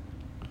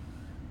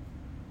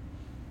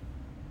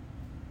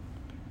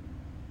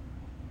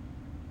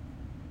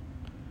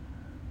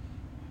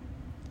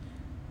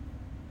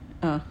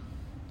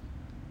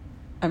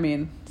 I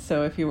mean,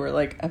 so if you were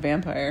like a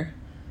vampire,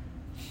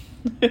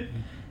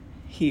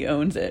 he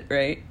owns it,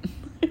 right?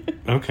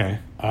 Okay,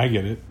 I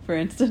get it. For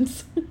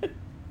instance.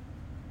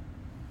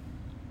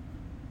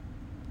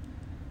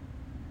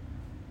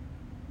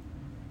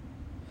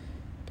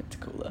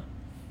 Pensacola.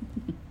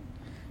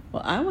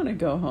 Well, I want to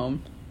go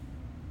home.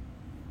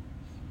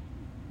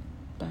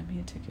 Buy me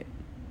a ticket.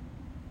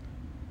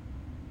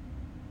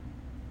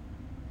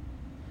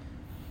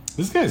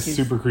 This guy's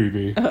super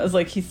creepy. I was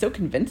like, he's so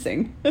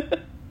convincing.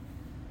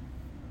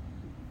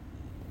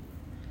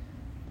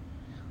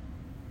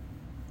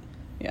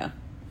 Yeah.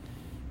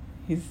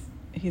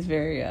 He's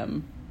very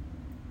it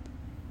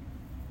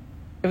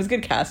was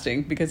good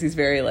casting because he's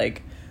very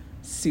like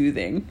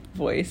soothing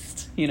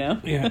voiced, you know?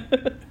 Yeah.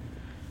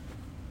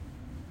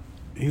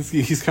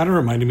 He's kind of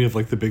reminding me of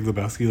like the Big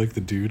Lebowski, like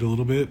the dude a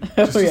little bit.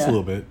 Just a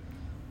little bit.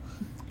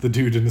 The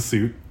dude in a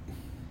suit.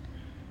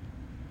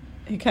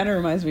 He kind of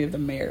reminds me of the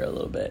mayor a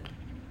little bit.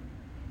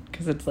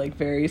 Because it's like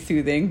very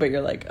soothing, but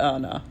you're like, oh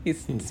no,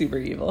 he's super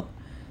evil.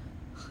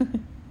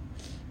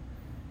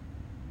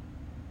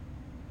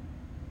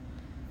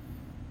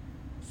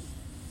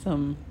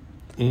 Some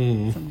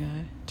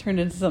guy turned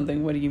into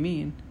something. What do you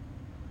mean?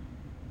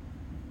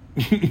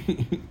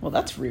 Well,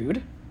 that's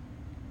rude.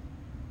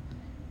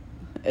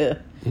 Ugh.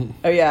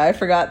 Oh yeah, I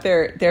forgot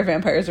their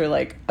vampires are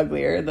like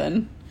uglier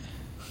than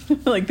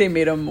like they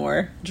made them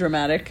more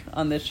dramatic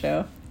on this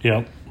show.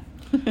 Yep.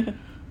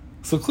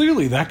 So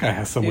clearly that guy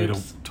has some way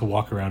Oops. to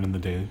walk around in the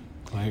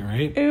daylight,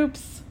 right?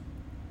 Oops.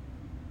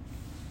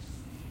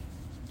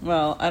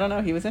 Well, I don't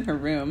know. He was in her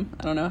room.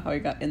 I don't know how he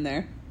got in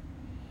there.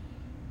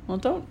 Well,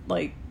 don't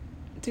like,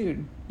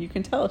 dude. You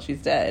can tell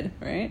she's dead,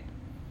 right?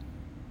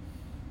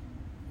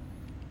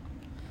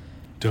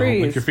 Don't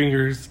Freeze. lick your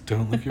fingers.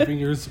 Don't lick your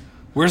fingers.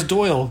 Where's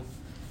Doyle?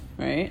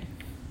 Right.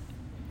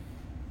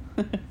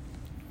 Well-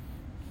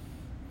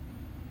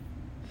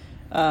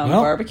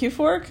 Barbecue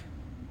fork.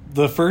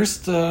 The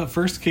first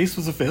case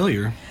was a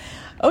failure.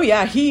 Oh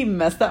yeah, he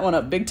messed that one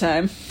up big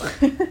time.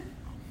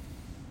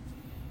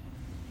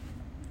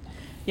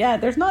 Yeah,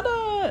 there's not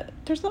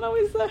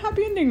always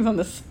happy endings on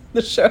this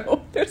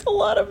show. There's a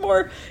lot of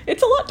more.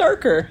 It's a lot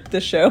darker,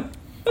 this show.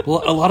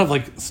 Well, a lot of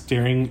like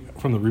staring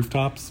from the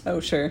rooftops. Oh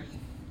sure.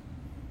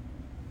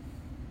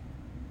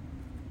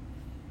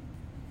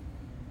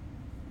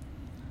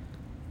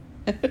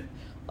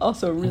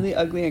 Also really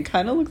ugly and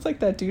kind of looks like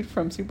that dude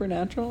from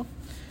Supernatural,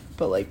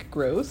 but like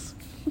gross.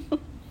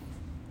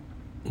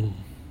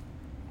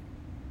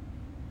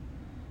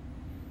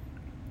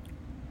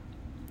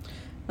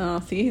 Oh,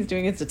 see, he's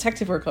doing his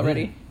detective work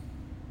already.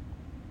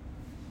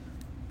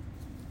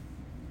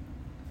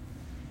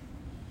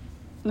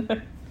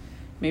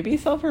 Maybe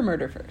solve her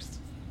murder first.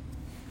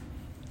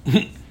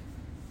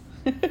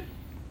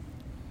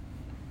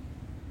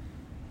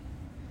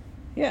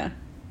 Yeah.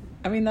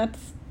 I mean, that's...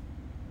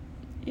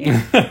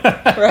 Yeah.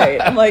 Right.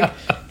 I'm like,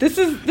 this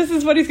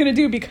is what he's going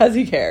to do because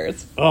he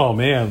cares. Oh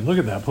man, look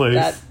at that place.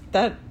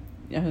 Yeah,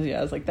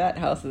 I was like, that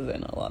house is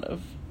in a lot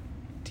of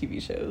TV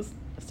shows,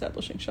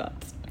 establishing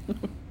shots.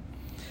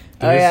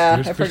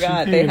 There's I Christian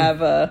forgot. Kane. They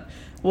have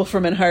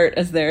Wolfram and Hart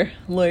as their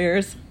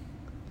lawyers.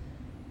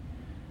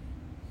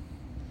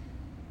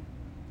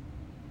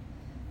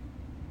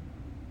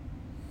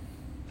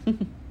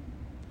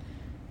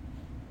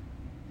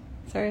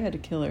 Sorry I had to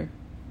kill her.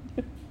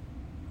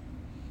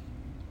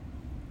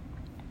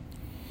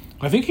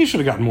 I think he should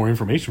have gotten more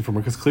information from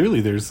her because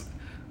clearly there's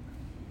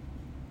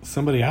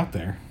somebody out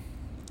there.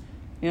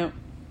 Yep.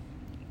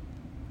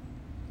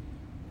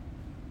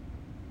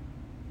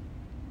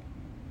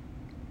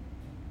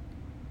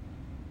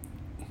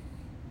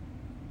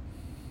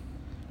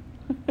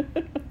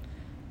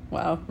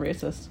 Wow,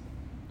 racist.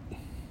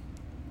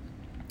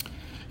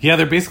 Yeah,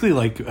 they're basically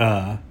like,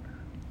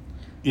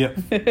 yep,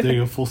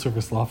 they're a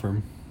full-service law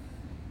firm.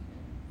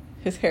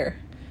 His hair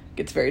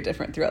gets very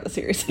different throughout the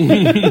series.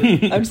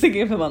 I'm just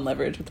thinking of him on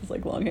Leverage with his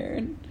like long hair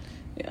and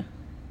yeah.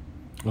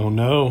 Oh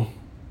no.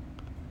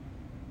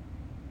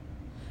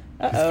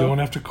 Uh-oh. He's going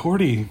after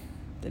Cordy.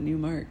 The new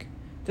Mark.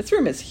 This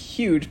room is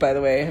huge, by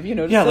the way. Have you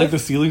noticed? Yeah, this? like the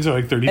ceilings are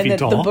like 30 and feet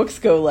tall. The books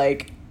go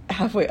like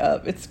halfway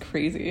up. It's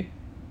crazy.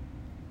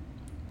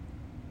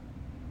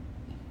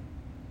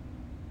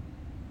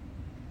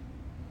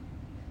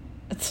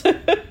 It's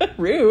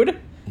rude.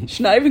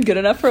 She's not even good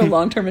enough for a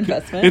long-term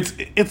investment.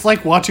 It's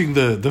like watching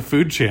the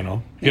Food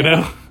Channel, you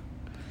know?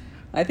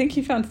 I think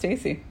he found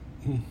Stacy.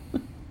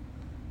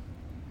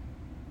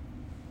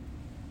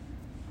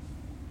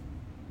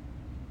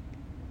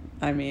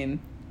 I mean,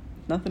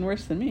 nothing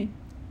worse than me.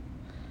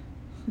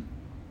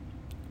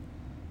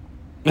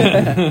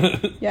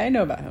 Yeah, I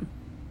know about him.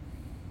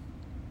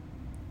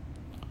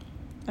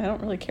 I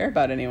don't really care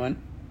about anyone.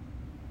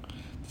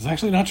 It's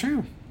actually not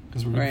true,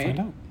 because we're going to find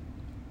out.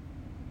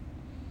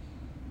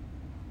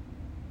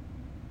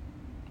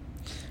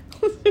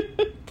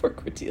 Poor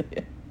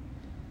Cordelia.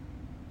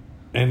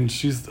 And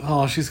she's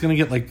going to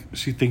get like,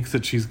 she thinks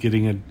that she's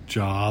getting a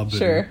job.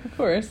 Sure, of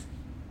course.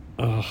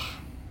 Ugh.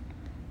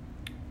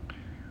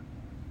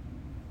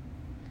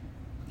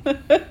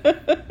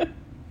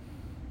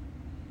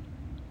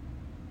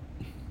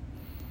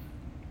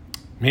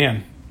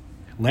 Man,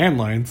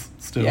 landlines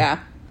still. Yeah,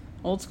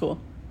 old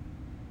school.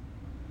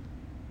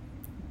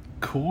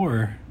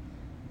 Core.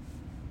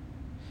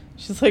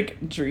 She's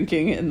like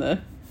drinking in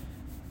the.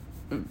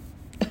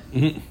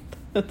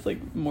 That's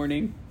like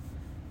morning.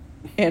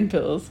 And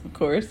pills, of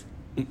course.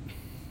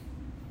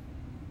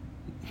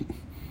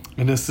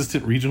 An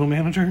assistant regional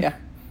manager? Yeah.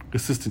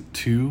 Assistant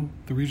to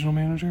the regional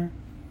manager?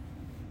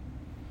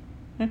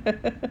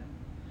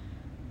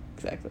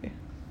 Exactly.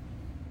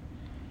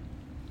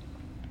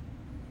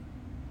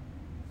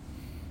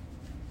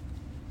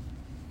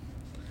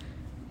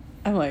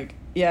 I'm like,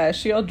 yeah, is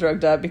she all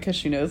drugged up because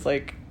she knows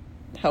like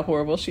how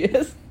horrible she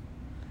is?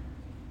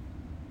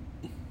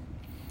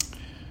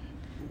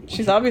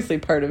 She's obviously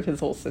part of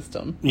his whole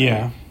system.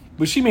 Yeah.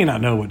 But she may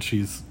not know what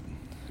she's...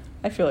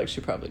 I feel like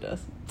she probably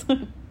does.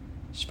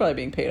 She's probably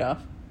being paid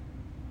off.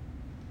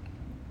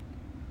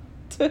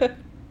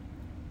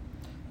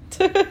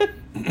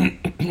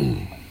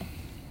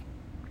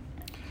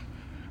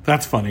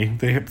 That's funny.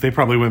 They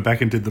probably went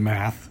back and did the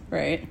math.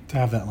 Right. To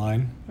have that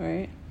line.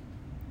 Right.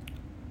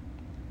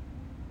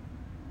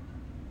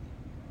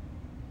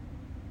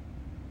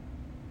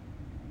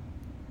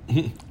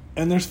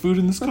 And there's food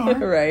in this car.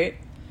 Right.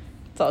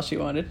 That's all she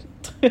wanted.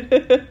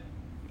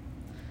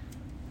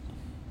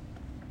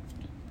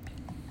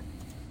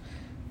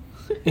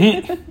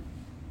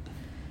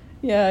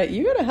 Yeah,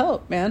 you gotta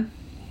help, man.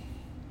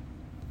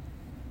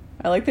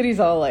 I like that he's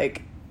all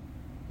like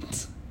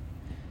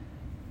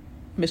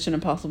Mission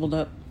Impossible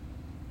up.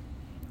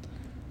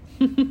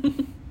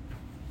 Man,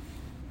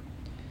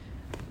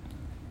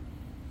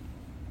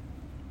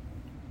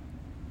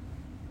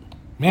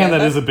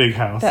 that is a big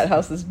house. That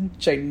house is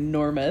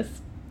ginormous.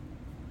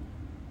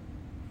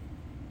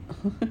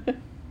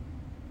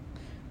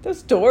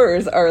 Those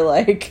doors are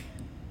like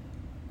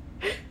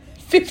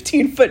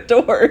 15-foot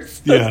doors.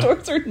 Those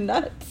doors are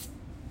nuts.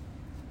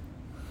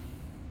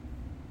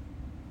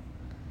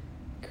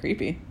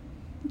 Creepy.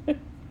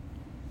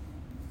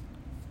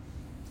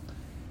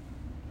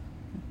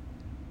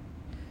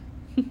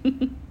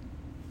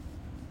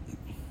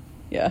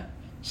 Yeah,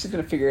 she's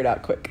gonna figure it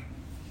out quick.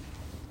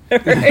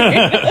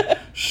 Right?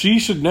 She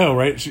should know,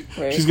 right?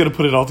 She's gonna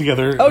put it all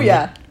together. Oh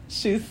yeah,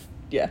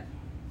 yeah.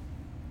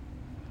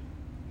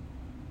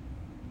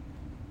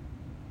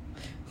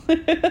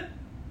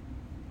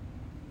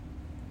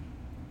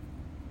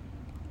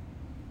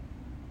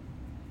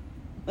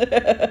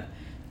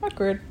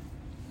 Awkward.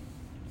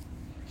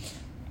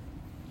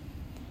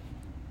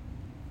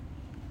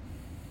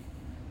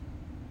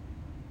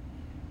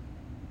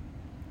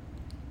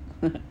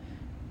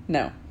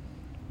 No.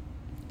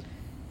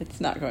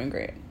 It's not going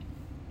great.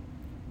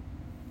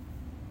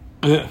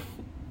 I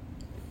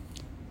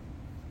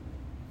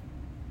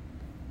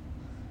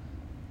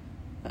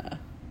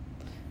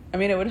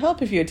mean, it would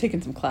help if you had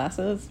taken some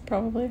classes,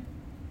 probably.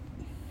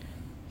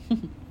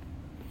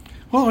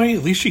 Well, I mean,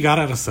 at least she got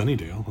out of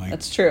Sunnydale. Like,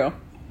 that's true.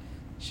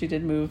 She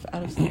did move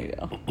out of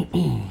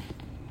Sunnydale.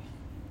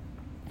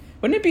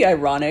 Wouldn't it be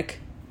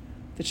ironic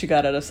that she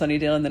got out of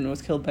Sunnydale and then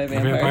was killed by a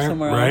vampire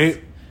somewhere else?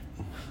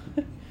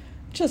 Right?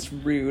 Just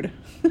rude.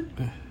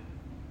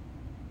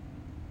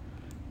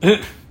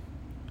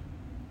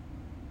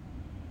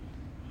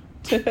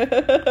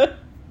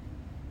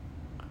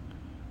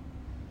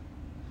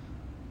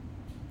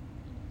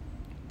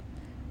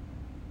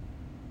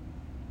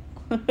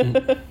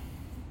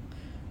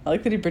 I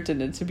like that he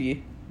pretended to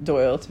be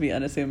Doyle, to be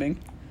unassuming,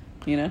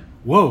 you know?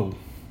 Whoa.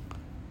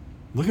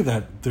 Look at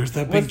that. There's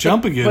that big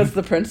jump again. Was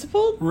the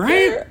principal right?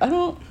 There? I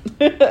don't...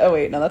 Oh,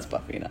 wait. No, that's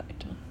Buffy, not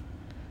Angel.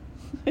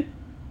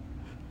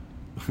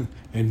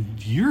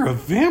 And you're a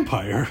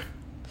vampire.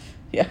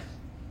 Yeah.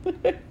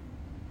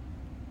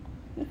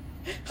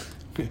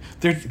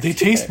 They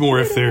taste more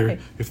if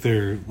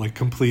they're like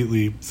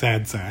completely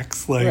sad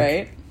sacks. Like,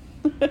 right?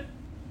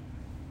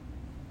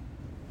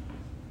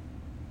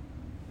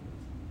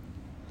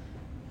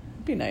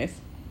 Be nice.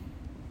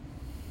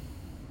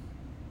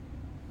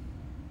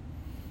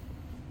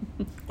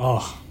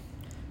 Oh.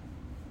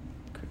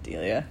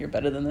 Cordelia, you're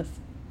better than this.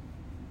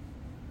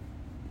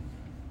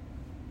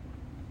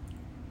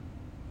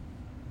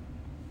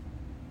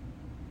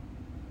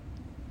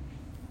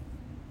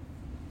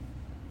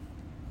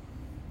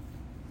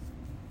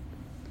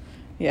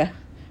 Yeah,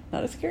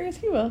 not as scary as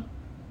he will.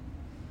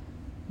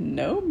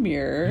 No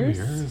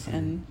mirrors,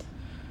 and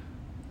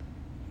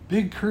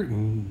big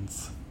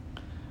curtains.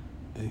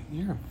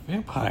 You're a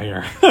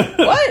vampire.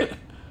 What?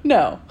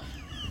 No.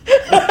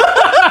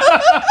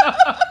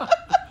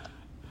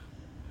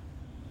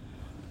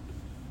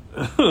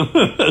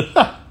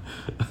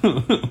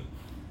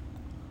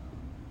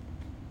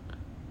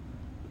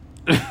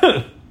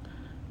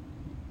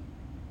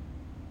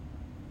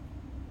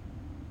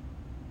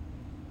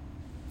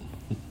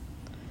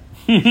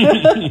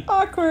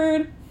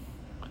 Awkward.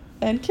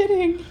 And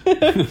kidding.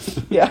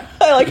 Yeah,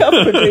 I like how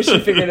quickly she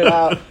figured it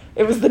out.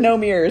 It was the no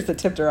mirrors that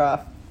tipped her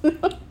off.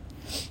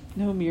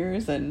 No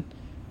mirrors and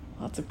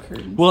lots of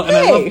curtains. Well, and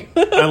hey!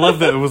 I love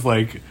that it was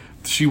like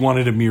she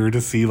wanted a mirror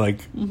to see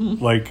like of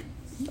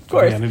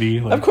course. vanity.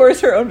 Like, of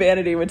course her own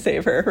vanity would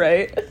save her,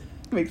 right?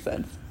 Makes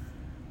sense.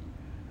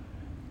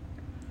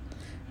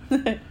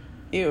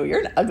 Ew,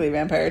 you're an ugly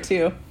vampire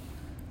too.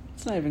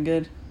 It's not even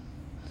good.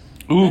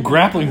 Ooh,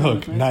 grappling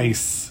hook.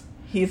 Nice.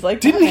 He's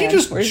like, didn't he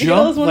just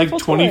jump like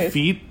 20 toys?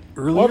 feet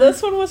earlier? Well,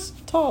 this one was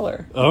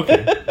taller.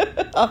 Okay.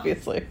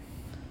 Obviously.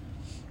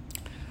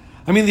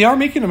 I mean, they are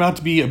making him out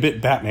to be a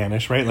bit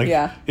Batman-ish, right? Like,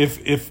 yeah.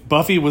 If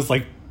Buffy was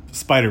like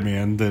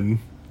Spider-Man, then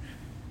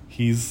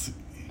he's...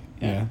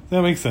 Yeah,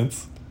 that makes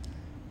sense.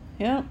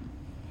 Yeah.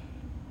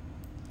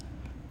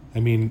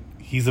 I mean,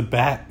 he's a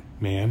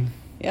Batman.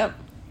 Yep.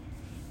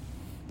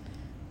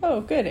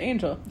 Oh, good,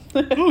 Angel.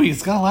 Oh,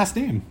 he's got a last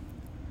name.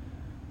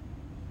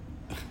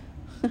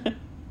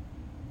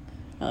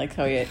 I like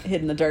how he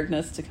hid in the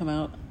darkness to come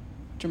out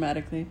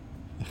dramatically.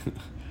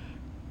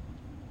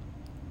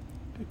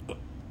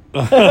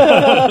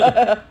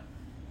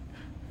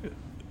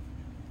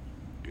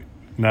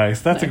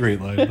 Nice. That's a great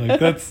line.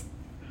 Like, that's...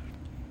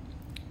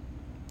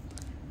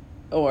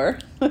 Or...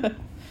 it's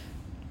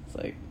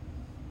like...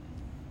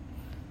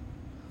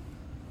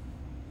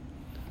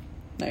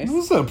 Nice.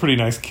 This was a pretty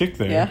nice kick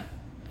there. Yeah.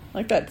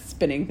 Like that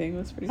spinning thing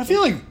was pretty cool. I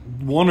feel like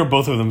one or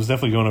both of them is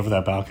definitely going over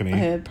that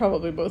balcony.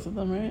 Probably both of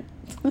them, right?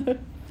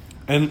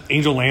 And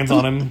Angel lands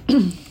on him,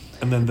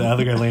 and then the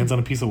other guy lands on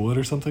a piece of wood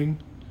or something.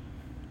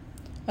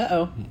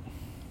 Uh-oh.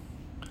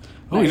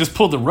 Oh, nice. He just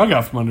pulled the rug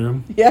out from under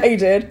him. Yeah, he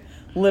did.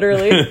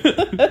 Literally.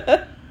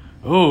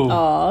 Oh.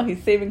 Aw,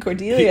 he's saving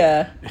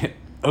Cordelia.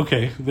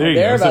 Okay, there you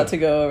go. They're about to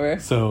go over.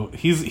 So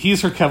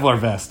he's her Kevlar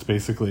vest,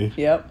 basically.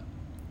 Yep.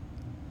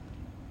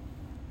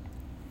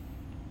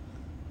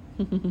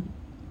 Just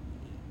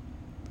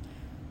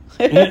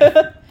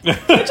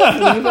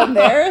leave him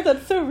there?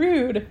 That's so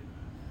rude.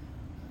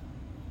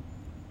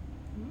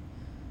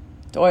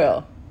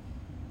 Doyle.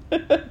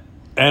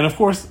 And of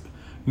course,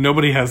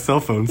 nobody has cell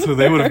phones, so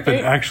they would have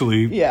been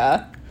actually...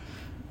 Yeah.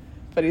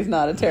 But he's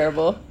not a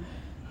terrible...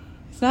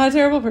 He's not a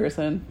terrible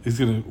person. He's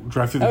going to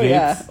drive through the gates?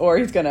 Yeah. Or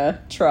he's going to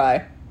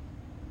try.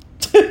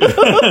 It's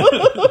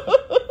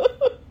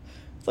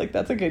like,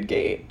 that's a good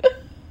gate.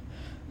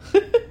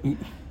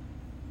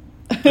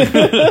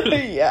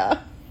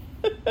 Yeah.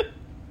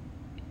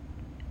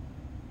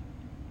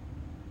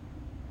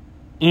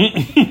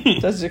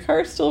 Does your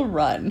car still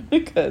run?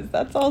 Because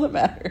that's all that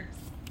matters.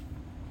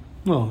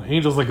 Well,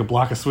 Angel's like a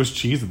block of Swiss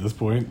cheese at this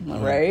point.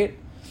 Right?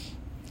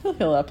 He'll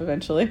heal up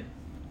eventually.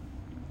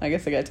 I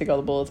guess I gotta take all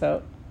the bullets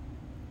out.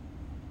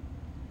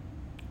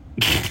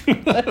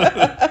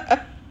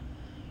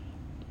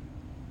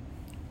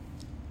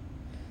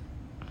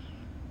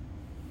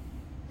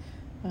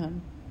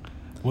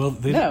 Well,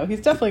 no, he's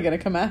definitely gonna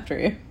come after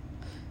you.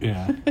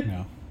 Yeah,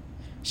 no.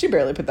 She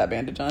barely put that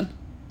bandage on.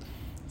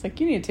 It's like,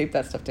 you need to tape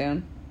that stuff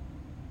down.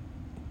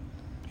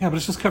 Yeah, but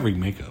it's just covering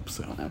makeup,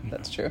 so... Oh,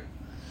 that's true.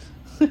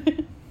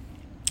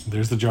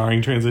 There's the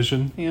jarring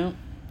transition. Yeah,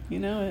 you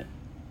know it.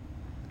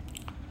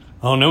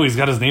 Oh, no, he's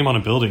got his name on a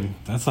building.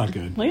 That's not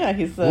good. Well, yeah,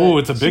 he's the... Oh,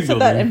 it's a big building.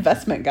 that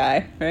investment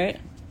guy, right?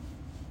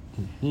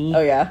 Mm-hmm.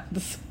 Oh, yeah.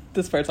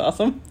 This part's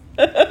awesome.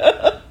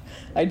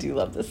 I do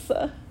love this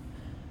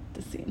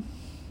scene.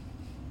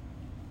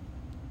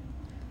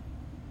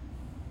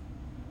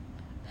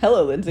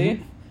 Hello, Lindsay.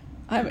 Mm-hmm.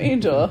 I'm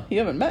Angel. You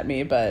haven't met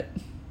me, but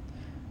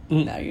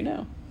now you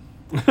know.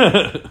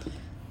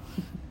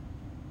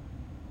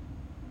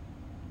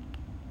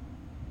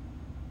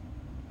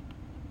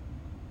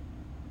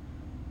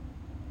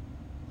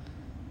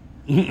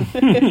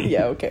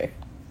 Yeah, okay.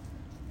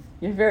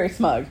 You're very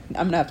smug.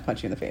 I'm gonna have to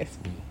punch you in the face.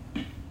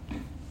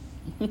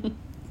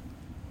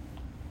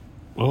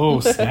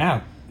 Oh,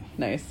 snap.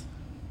 Nice.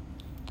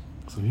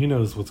 So he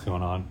knows what's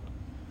going on.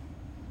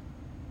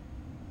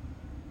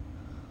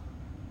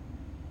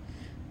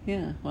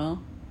 Yeah,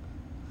 well,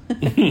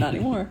 not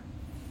anymore.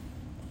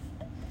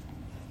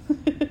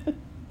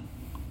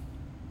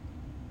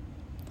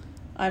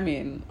 I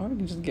mean, or we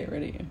can just get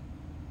rid of you.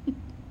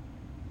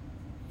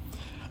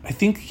 I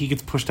think he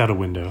gets pushed out a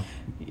window.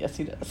 Yes,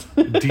 he does.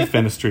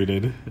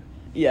 Defenestrated.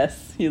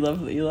 Yes, you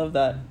love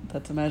that.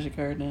 That's a magic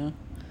card now.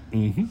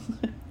 Mm-hmm.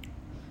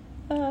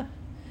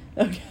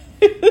 Okay.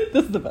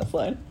 This is the best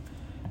line.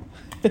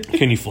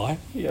 Can you fly?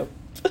 Yep.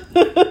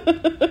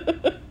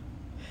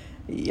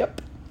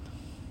 Yep.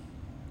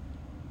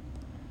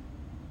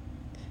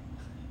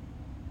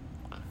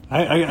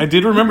 I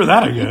did remember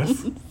that, I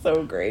guess.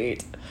 So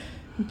great.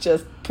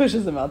 Just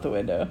pushes him out the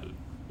window.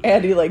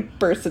 And he, like,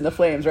 bursts into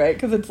flames, right?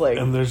 Because it's, like,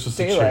 And there's just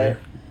daylight. a chair.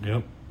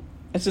 Yep.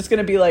 It's just going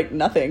to be, like,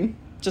 nothing.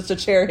 Just a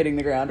chair hitting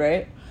the ground,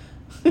 right?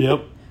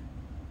 Yep.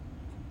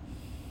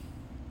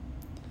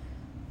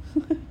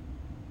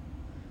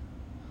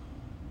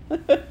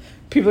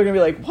 People are going to be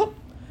like, what?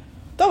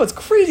 That was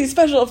crazy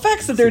special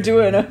effects that they're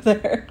doing up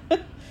there. Is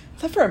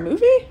that for a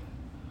movie?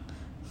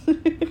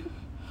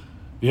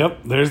 Yep.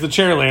 There's the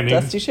chair landing.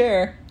 Dusty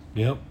chair.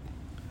 Yep.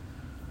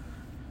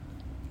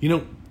 You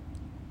know,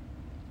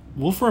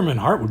 Wolfram and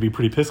Hart would be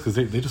pretty pissed because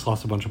they just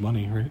lost a bunch of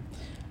money, right?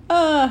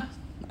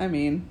 I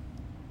mean,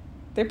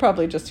 they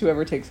probably just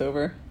whoever takes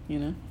over, you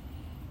know?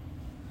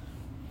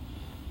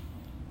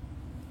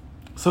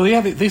 So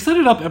yeah, they set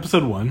it up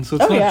episode 1, so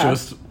it's not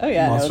just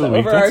Monster of the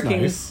Week. That's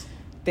overarching nice.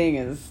 thing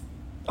is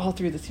all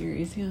through the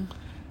series, yeah.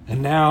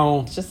 And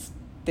now It's just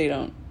they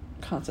don't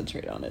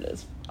concentrate on it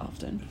as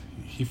often.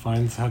 he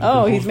finds how to.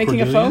 Oh, get he's hold of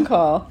making a Cordelia. phone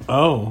call.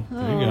 Oh,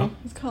 there you go.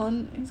 He's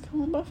calling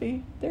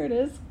Buffy. There it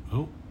is.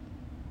 Oh,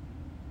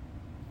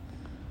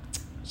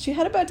 She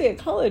had a bad day at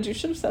college. You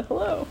should have said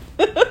hello.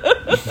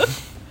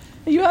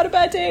 You had a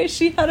bad day.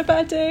 She had a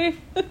bad day.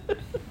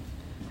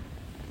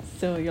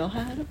 So y'all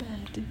had a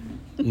bad day.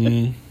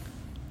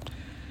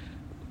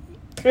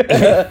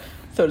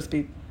 So to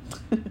speak.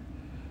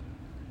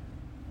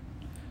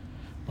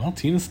 well,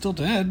 Tina's still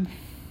dead.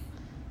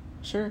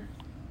 Sure.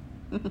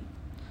 You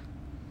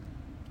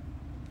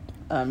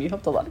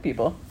helped a lot of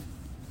people.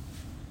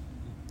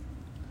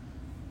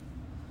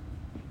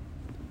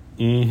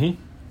 Mm-hmm.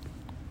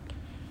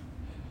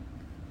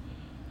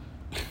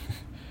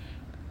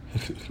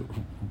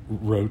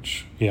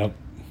 Roach. Yep.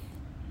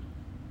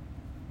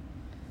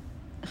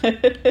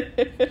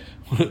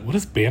 What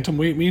does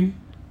bantamweight mean?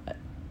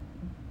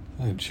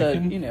 So,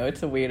 Chicken?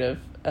 it's a weight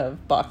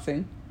of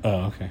boxing.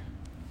 Oh, okay.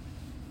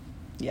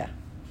 Yeah.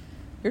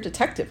 You're a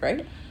detective,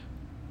 right?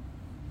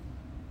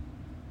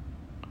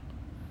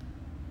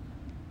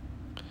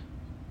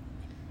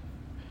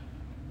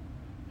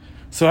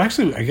 So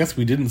actually, I guess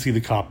we didn't see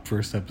the cop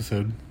first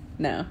episode.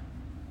 No.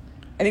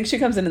 I think she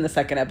comes in the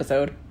second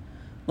episode.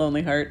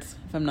 Lonely Hearts,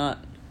 if I'm not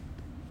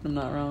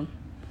wrong.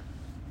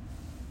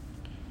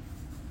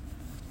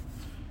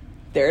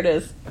 There it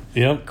is.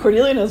 Yep.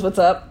 Cordelia knows what's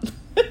up.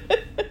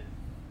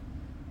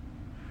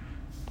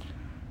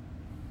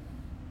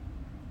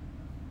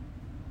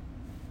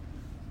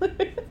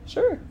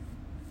 Sure.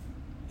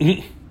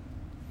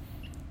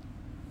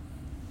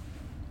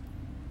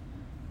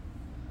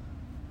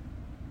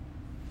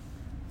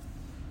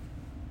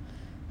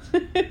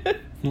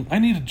 I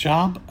need a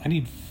job. I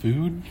need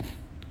food.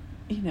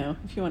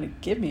 If you want to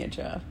give me a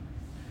job.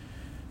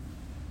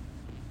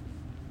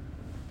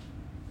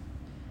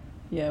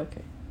 Yeah,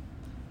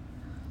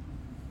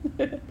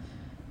 okay.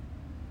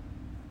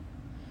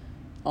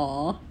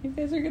 Aw, you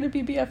guys are gonna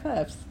be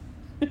BFFs.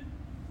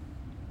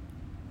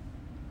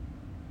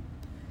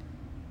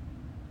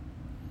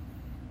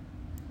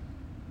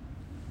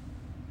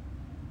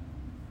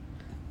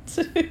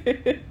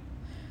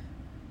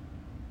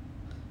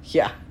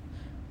 Yeah.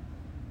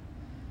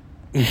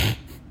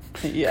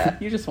 Yeah,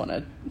 you just want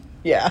to...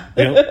 Yeah.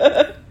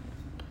 Yep.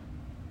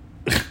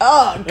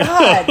 Oh,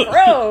 God,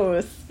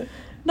 gross.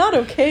 Not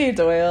okay,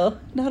 Doyle.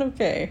 Not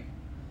okay.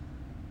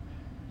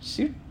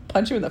 She'd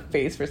punch you in the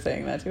face for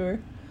saying that to her.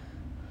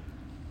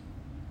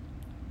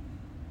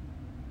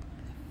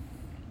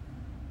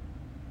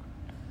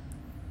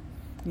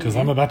 Because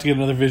I'm about to get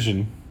another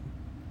vision.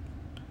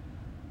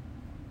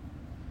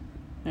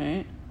 All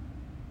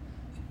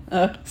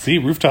right. See,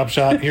 rooftop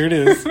shot. Here it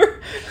is. I'm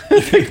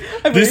This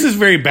waiting- is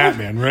very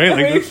Batman, right? I'm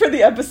waiting for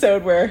the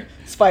episode where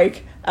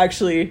Spike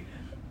actually,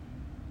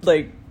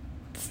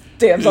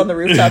 stands on the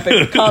rooftop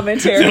and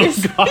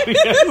commentaries. Oh, God,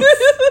 yes.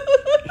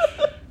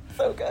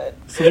 So good.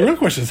 So the real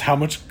question is, how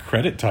much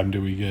credit time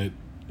do we get?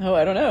 Oh,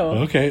 I don't know.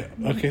 Okay.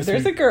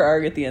 There's a Gur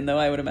arc at the end, though,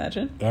 I would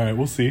imagine. All right,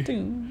 we'll see.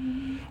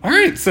 Ding. All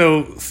right,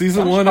 so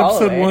season Josh 1, episode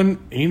Holloway.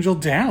 1, Angel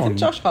Down. Isn't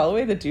Josh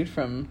Holloway the dude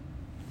from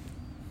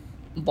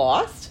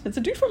Lost? It's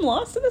a dude from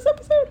Lost in this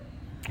episode?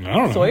 I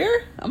don't know.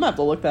 Sawyer? I'm gonna have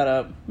to look that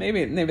up.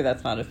 Maybe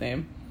that's not his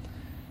name.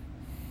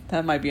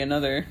 That might be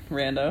another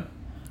rando.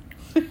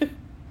 I'm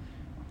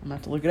gonna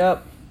have to look it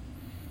up.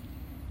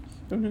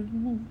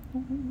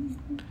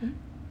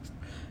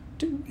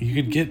 You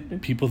could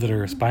get people that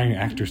are aspiring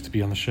actors to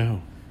be on the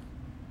show.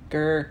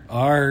 Grr.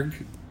 Arg.